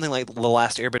is when something like The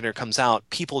Last Airbender comes out,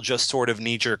 people just sort of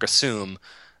knee-jerk assume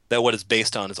that what it's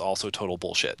based on is also total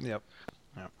bullshit. Yep.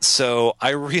 So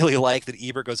I really like that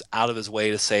Ebert goes out of his way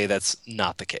to say that's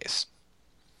not the case.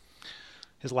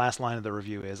 His last line of the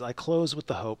review is, "I close with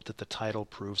the hope that the title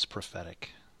proves prophetic."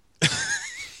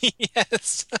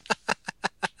 Yes.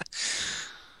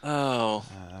 Oh.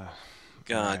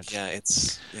 God, right. yeah,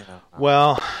 it's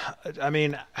Well, I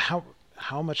mean, how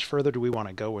much further do we want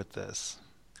to go with this?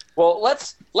 Well,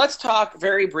 let's talk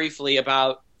very briefly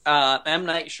about M.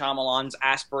 Night Shyamalan's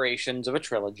aspirations of a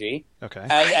trilogy, okay,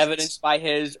 as evidenced by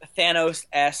his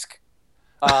Thanos-esque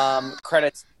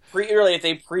credits. Really, it's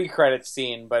a pre-credits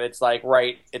scene, but it's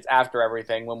it's after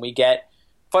everything when we get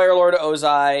Fire Lord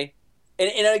Ozai,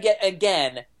 and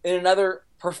again in another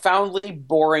profoundly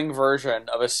boring version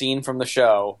of a scene from the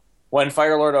show, when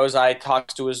Fire Lord Ozai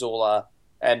talks to Azula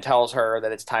and tells her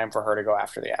that it's time for her to go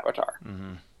after the Avatar.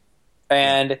 Mm-hmm.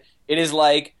 And it is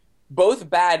both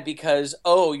bad because,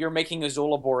 oh, you're making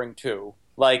Azula boring too.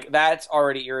 That's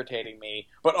already irritating me.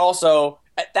 But also,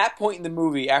 at that point in the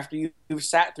movie, after you've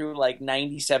sat through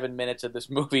 97 minutes of this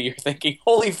movie, you're thinking,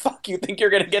 holy fuck, you think you're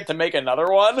going to get to make another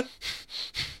one?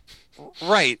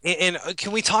 Right. And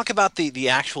can we talk about the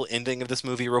actual ending of this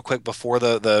movie real quick before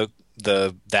the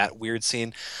that weird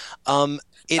scene? Um,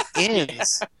 it Yeah.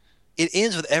 ends it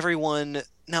ends with everyone.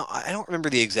 Now, I don't remember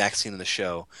the exact scene in the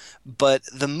show, but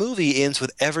the movie ends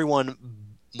with everyone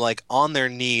like on their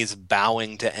knees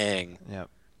bowing to Aang. Yep.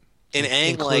 And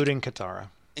Aang like Including Katara.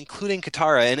 including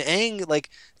Katara, and Aang like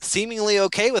seemingly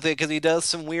okay with it because he does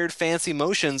some weird fancy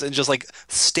motions and just like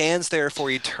stands there for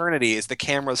eternity as the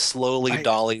camera slowly I,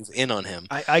 dollies in on him.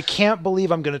 I can't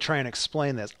believe I'm going to try and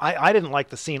explain this. I didn't like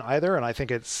the scene either, and I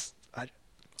think I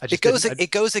It just goes didn't.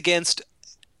 it goes against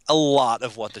a lot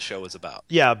of what the show is about.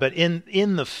 Yeah, but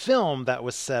in the film that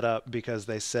was set up because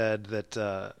they said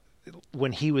that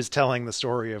when he was telling the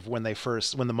story of when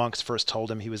the monks first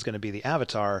told him he was going to be the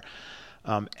Avatar,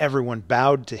 everyone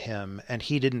bowed to him, and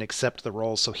he didn't accept the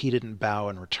role, so he didn't bow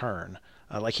in return.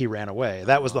 Like he ran away.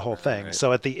 That was the whole thing. Right.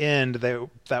 So at the end,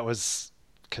 that was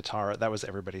Katara. That was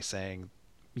everybody saying,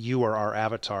 "You are our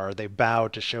Avatar." They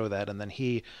bowed to show that, and then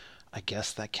he, I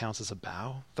guess that counts as a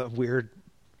bow. The weird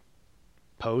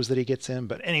pose that he gets in.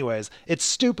 But anyways, it's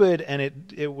stupid, and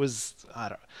it was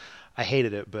I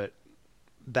hated it, but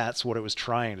that's what it was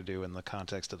trying to do in the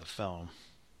context of the film.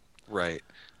 Right.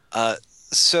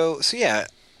 So yeah,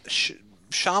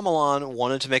 Shyamalan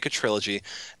wanted to make a trilogy.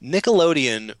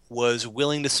 Nickelodeon was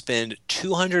willing to spend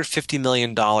 $250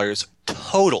 million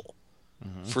total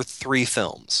for 3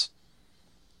 films.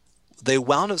 They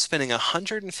wound up spending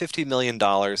 $150 million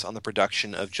on the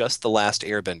production of just The Last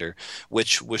Airbender,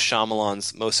 which was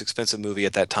Shyamalan's most expensive movie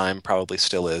at that time, probably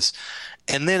still is,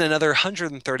 and then another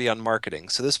 130 on marketing.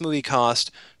 So this movie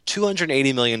cost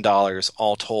 $280 million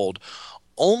all told.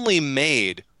 Only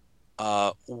made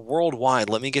worldwide,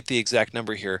 let me get the exact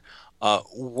number here.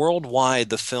 Worldwide,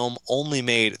 the film only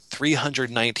made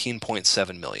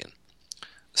 $319.7 million.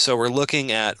 So we're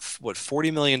looking at what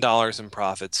 $40 million in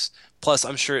profits. Plus,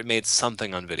 I'm sure it made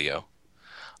something on video.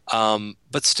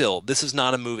 But still, this is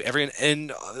not a movie.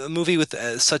 And a movie with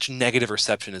such negative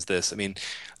reception as this. I mean,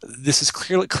 this is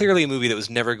clearly a movie that was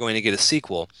never going to get a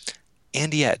sequel.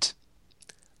 And yet,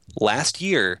 last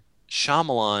year,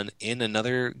 Shyamalan, in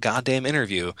another goddamn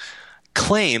interview,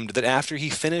 claimed that after he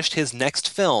finished his next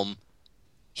film,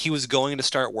 he was going to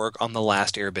start work on The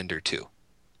Last Airbender 2.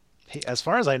 As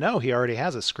far as I know, he already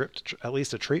has a script, at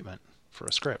least a treatment for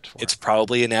a script for It's it.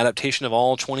 probably an adaptation of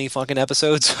all 20 fucking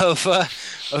episodes of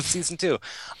season 2.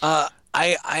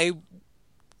 I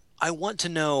want to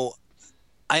know.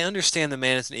 I understand the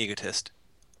man is an egotist.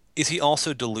 Is he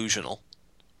also delusional?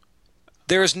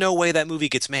 There is no way that movie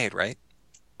gets made, right?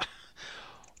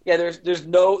 Yeah, there's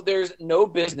no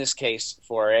business case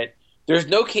for it. There's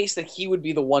no case that he would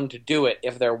be the one to do it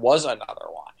if there was another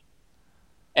one.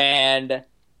 And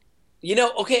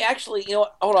okay, actually,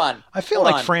 hold on. I feel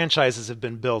like franchises have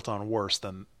been built on worse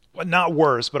than, well, not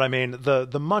worse, but I mean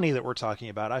the money that we're talking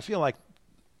about. I feel like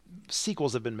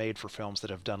sequels have been made for films that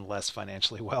have done less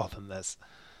financially well than this.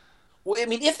 Well, I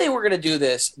mean, if they were going to do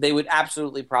this, they would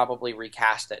absolutely probably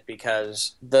recast it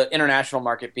because the international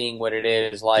market being what it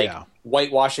is, like Yeah.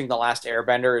 whitewashing The Last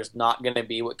Airbender is not going to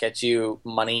be what gets you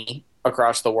money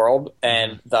across the world,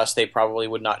 and thus they probably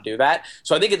would not do that.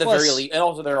 So I think at the Plus- very least, and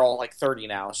also they're all like 30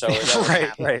 now, so it doesn't Right,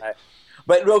 happen. right.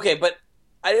 But okay, but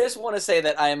I just want to say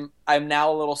that I'm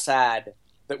now a little sad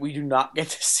that we do not get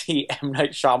to see M.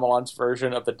 Night Shyamalan's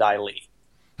version of the Dai Li.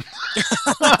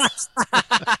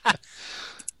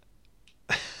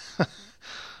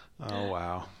 Oh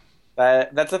wow.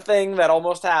 That's a thing that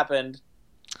almost happened.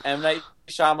 M. Night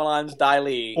Shyamalan's Dai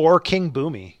Li. Or King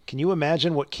Boomy. Can you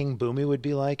imagine what King Boomy would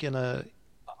be like in this?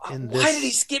 Why did he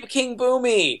skip King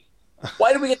Boomy?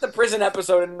 Why did we get the prison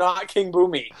episode and not King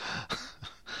Boomy?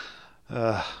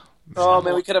 Oh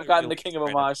man, we could have gotten the King of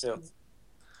Amashu.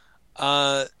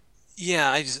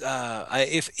 Yeah,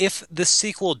 if this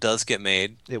sequel does get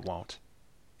made, It won't.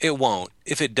 it won't.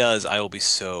 If it does, I will be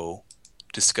so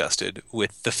disgusted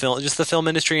with the film, just the film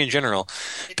industry in general.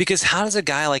 Because how does a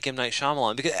guy like M. Night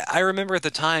Shyamalan? Because I remember at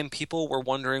the time people were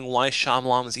wondering why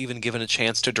Shyamalan was even given a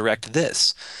chance to direct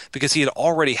this, because he had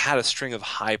already had a string of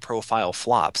high-profile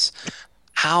flops.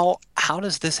 How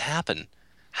does this happen?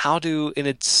 And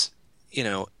it's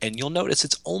and you'll notice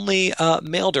it's only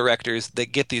male directors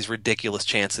that get these ridiculous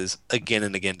chances again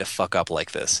and again to fuck up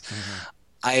like this.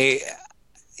 I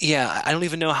don't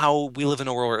even know how we live in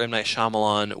a world where M. Night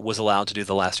Shyamalan was allowed to do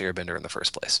The Last Airbender in the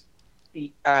first place.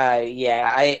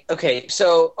 Okay,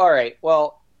 so all right,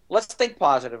 well, let's think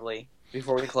positively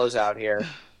before we close out here.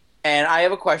 And I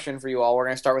have a question for you all. We're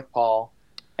going to start with Paul.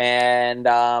 And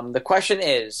the question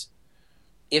is,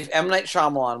 if M. Night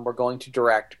Shyamalan were going to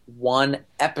direct one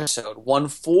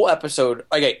full episode,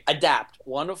 adapt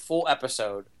one full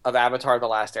episode of Avatar: The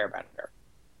Last Airbender,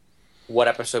 what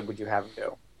episode would you have him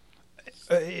do?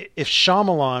 If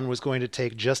Shyamalan was going to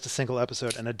take just a single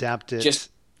episode and adapt it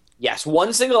Yes,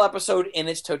 one single episode in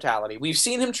its totality. We've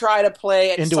seen him try to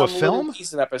play into a film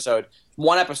piece of episode.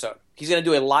 One episode. He's going to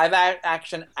do a live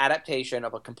action adaptation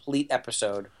of a complete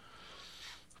episode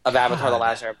of Avatar: The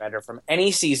Last Airbender from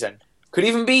any season. Could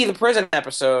even be the prison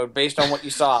episode based on what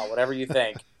you saw, whatever you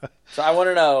think. So I want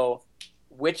to know,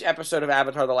 which episode of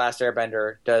Avatar: The Last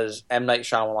Airbender does M. Night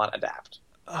Shyamalan adapt?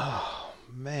 Oh,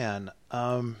 man.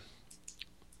 How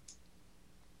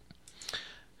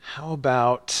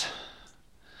about...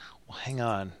 Well, hang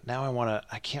on. Now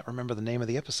I can't remember the name of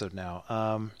the episode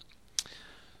now.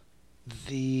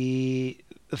 The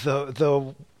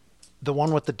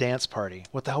one with the dance party.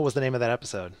 What the hell was the name of that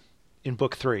episode in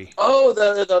book 3? Oh,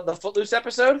 the Footloose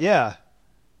episode? Yeah.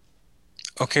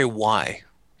 Okay, why?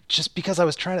 Just because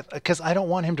because I don't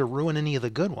want him to ruin any of the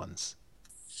good ones.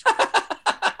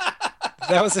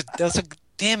 That was a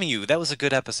damn you. That was a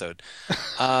good episode.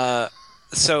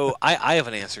 So I have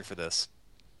an answer for this.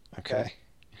 Okay.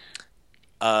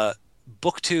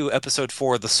 Book 2, episode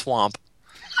 4, The Swamp.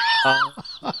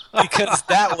 Because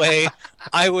that way,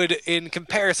 in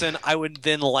comparison, I would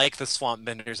then like the Swamp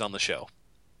Benders on the show.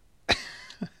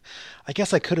 I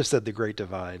guess I could have said The Great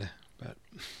Divide, but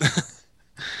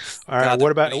all right. God,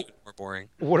 What about more boring?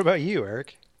 What about you,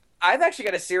 Eric? I've actually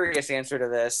got a serious answer to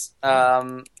this.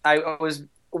 I was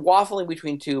waffling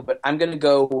between two, but I'm going to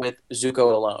go with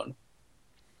Zuko alone.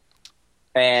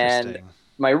 And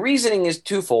my reasoning is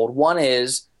twofold. One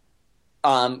is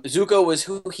Zuko was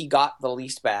who he got the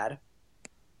least bad.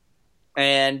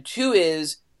 And two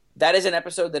is that is an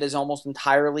episode that is almost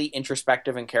entirely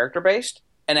introspective and character-based,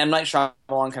 and M. Night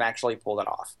Shyamalan can actually pull that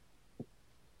off.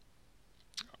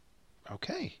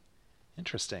 Okay.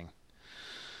 Interesting.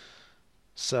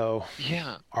 So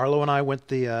yeah, Arlo and I went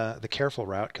the careful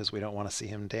route because we don't want to see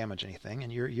him damage anything,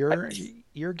 and you're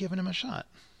giving him a shot.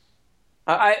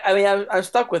 I mean, I'm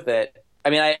stuck with it. I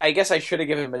mean, I guess I should have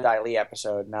given him a Dai Li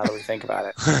episode now that we think about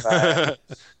it.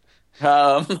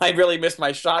 But, I really missed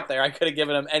my shot there. I could have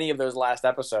given him any of those last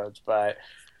episodes, but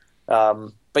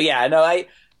yeah, no,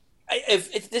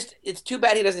 it's too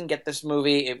bad he doesn't get this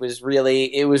movie. It was really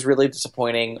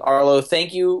disappointing. Arlo,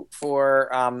 thank you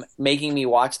for making me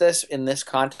watch this in this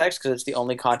context, because it's the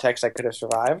only context I could have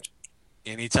survived.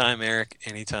 Anytime, Eric.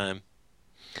 Anytime.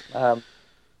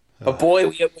 But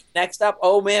boy, next up,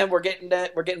 oh man, we're getting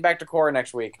back to Korra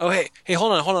next week. Oh hey,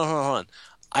 hold on.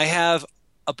 I have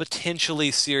a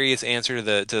potentially serious answer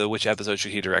to the which episode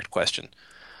should he direct question.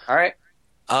 All right.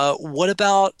 What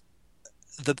about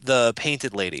the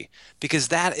painted lady? Because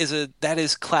that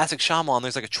is classic Shyamalan.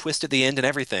 There's like a twist at the end and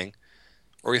everything,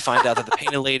 where we find out that the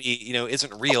painted lady,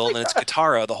 isn't real, and it's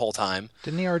Katara the whole time.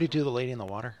 Didn't he already do the lady in the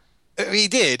water? He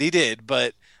did,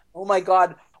 but oh my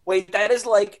god, wait, that is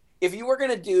like if you were going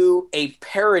to do a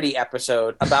parody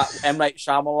episode about M. Night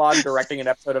Shyamalan directing an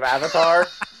episode of Avatar,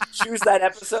 choose that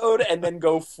episode and then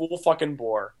go full fucking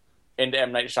bore into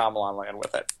M. Night Shyamalan land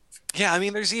with it. Yeah, I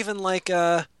mean, there's even like,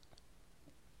 you've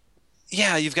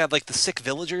got like the sick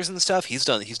villagers and stuff. He's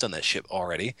done that shit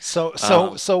already. So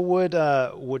would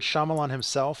Shyamalan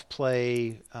himself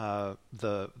play I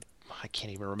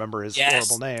can't even remember his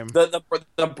horrible name. The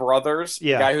brothers,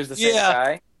 the guy who's the same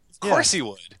guy. Of course he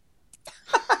would.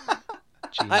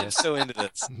 Genius. I'm so into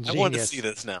this. Genius. I want to see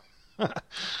this now.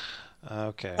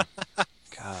 Okay.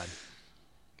 God.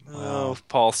 Well,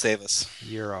 Paul, save us.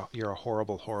 You're a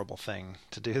horrible, horrible thing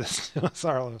to do this to us,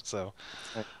 Arlo. So,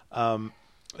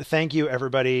 thank you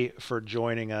everybody for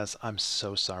joining us. I'm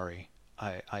so sorry.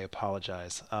 I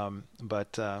apologize.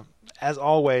 But as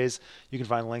always, you can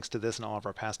find links to this and all of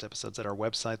our past episodes at our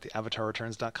website,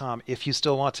 theavatarreturns.com, if you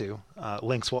still want to.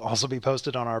 Links will also be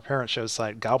posted on our parent show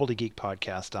site,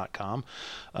 gobbledygeekpodcast.com,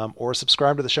 or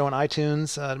subscribe to the show on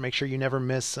iTunes to make sure you never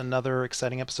miss another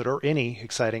exciting episode or any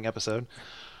exciting episode.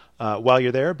 While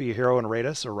you're there, be a hero and rate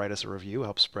us or write us a review.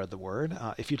 Help spread the word.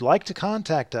 If you'd like to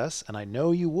contact us, and I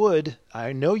know you would,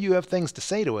 I know you have things to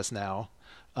say to us now,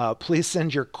 please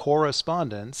send your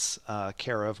correspondence,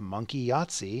 care of Monkey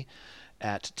Yahtzee,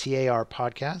 at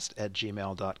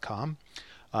tarpodcast@gmail.com.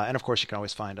 And of course, you can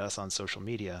always find us on social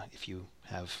media if you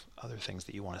have other things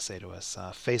that you want to say to us.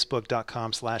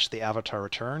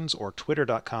 Facebook.com/theavatarreturns or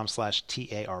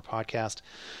Twitter.com/tarpodcast.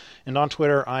 And on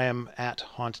Twitter, I am at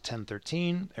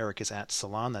Haunt1013. Eric is at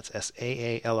Salon, that's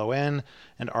SAALON.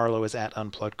 And Arlo is at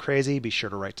Unplugged Crazy. Be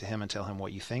sure to write to him and tell him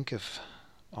what you think of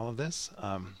all of this.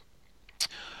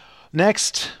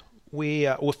 Next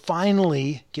we'll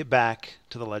finally get back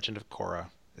to the Legend of Korra.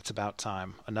 It's about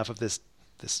time. Enough of this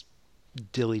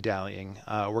dilly-dallying.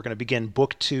 We're going to begin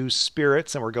Book 2,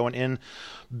 Spirits, and we're going in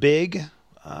big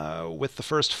with the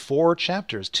first 4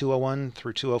 chapters, 201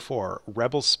 through 204.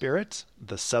 Rebel Spirit,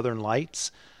 The Southern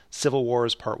Lights, Civil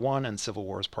Wars Part 1, and Civil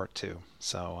Wars Part 2.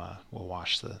 So we'll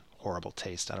wash the horrible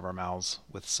taste out of our mouths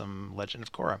with some Legend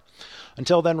of Korra.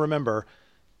 Until then, remember,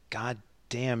 God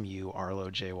damn you, Arlo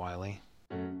J. Wiley.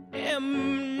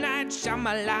 M. Night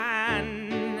Shyamalan,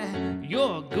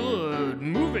 you're a good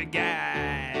movie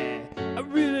guy. I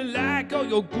really like all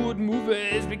your good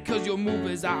movies because your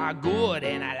movies are good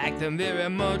and I like them very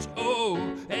much. Oh,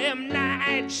 M.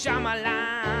 Night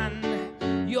Shyamalan,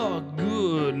 you're a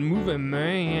good movie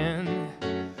man.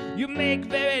 You make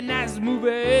very nice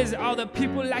movies. All the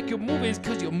people like your movies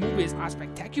because your movies are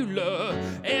spectacular.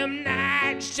 M.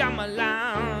 Night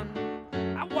Shyamalan,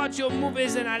 I watch your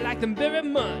movies and I like them very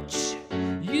much.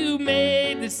 You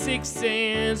made The Sixth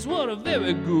Sense. What a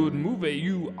very good movie.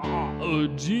 You are a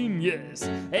genius.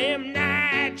 M.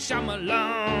 Night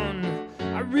Shyamalan,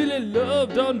 I really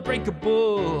loved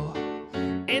Unbreakable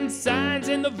and Signs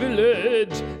in the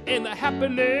Village and The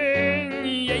Happening.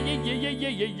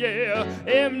 Yeah.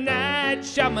 M. Night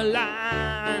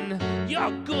Shyamalan, you're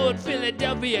a good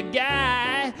Philadelphia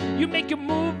guy. You make your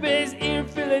movies in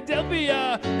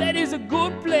Philadelphia. That is a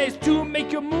good place to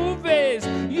make your movies.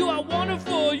 You are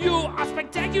wonderful. You are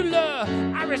spectacular.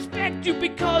 I respect you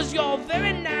because you're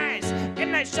very nice.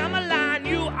 M. Night Shyamalan,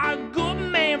 you are a good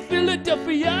man.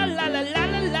 Philadelphia, la la la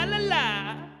la la la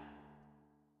la.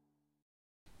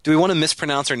 Do we want to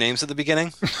mispronounce our names at the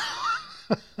beginning?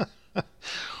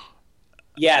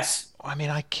 Yes. I mean,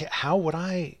 I can't. How would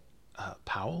I?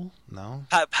 Powell? No.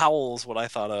 Powell's what I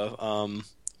thought of.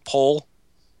 Pole.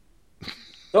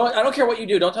 I don't care what you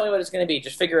do. Don't tell me what it's going to be.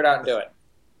 Just figure it out and do it.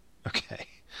 Okay.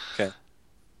 Okay.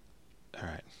 All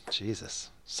right. Jesus.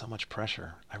 So much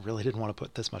pressure. I really didn't want to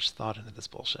put this much thought into this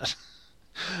bullshit.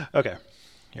 Okay.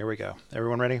 Here we go.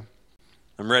 Everyone ready?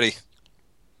 I'm ready.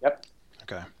 Yep.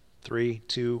 Okay. 3,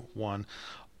 2, 1.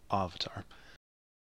 Avatar.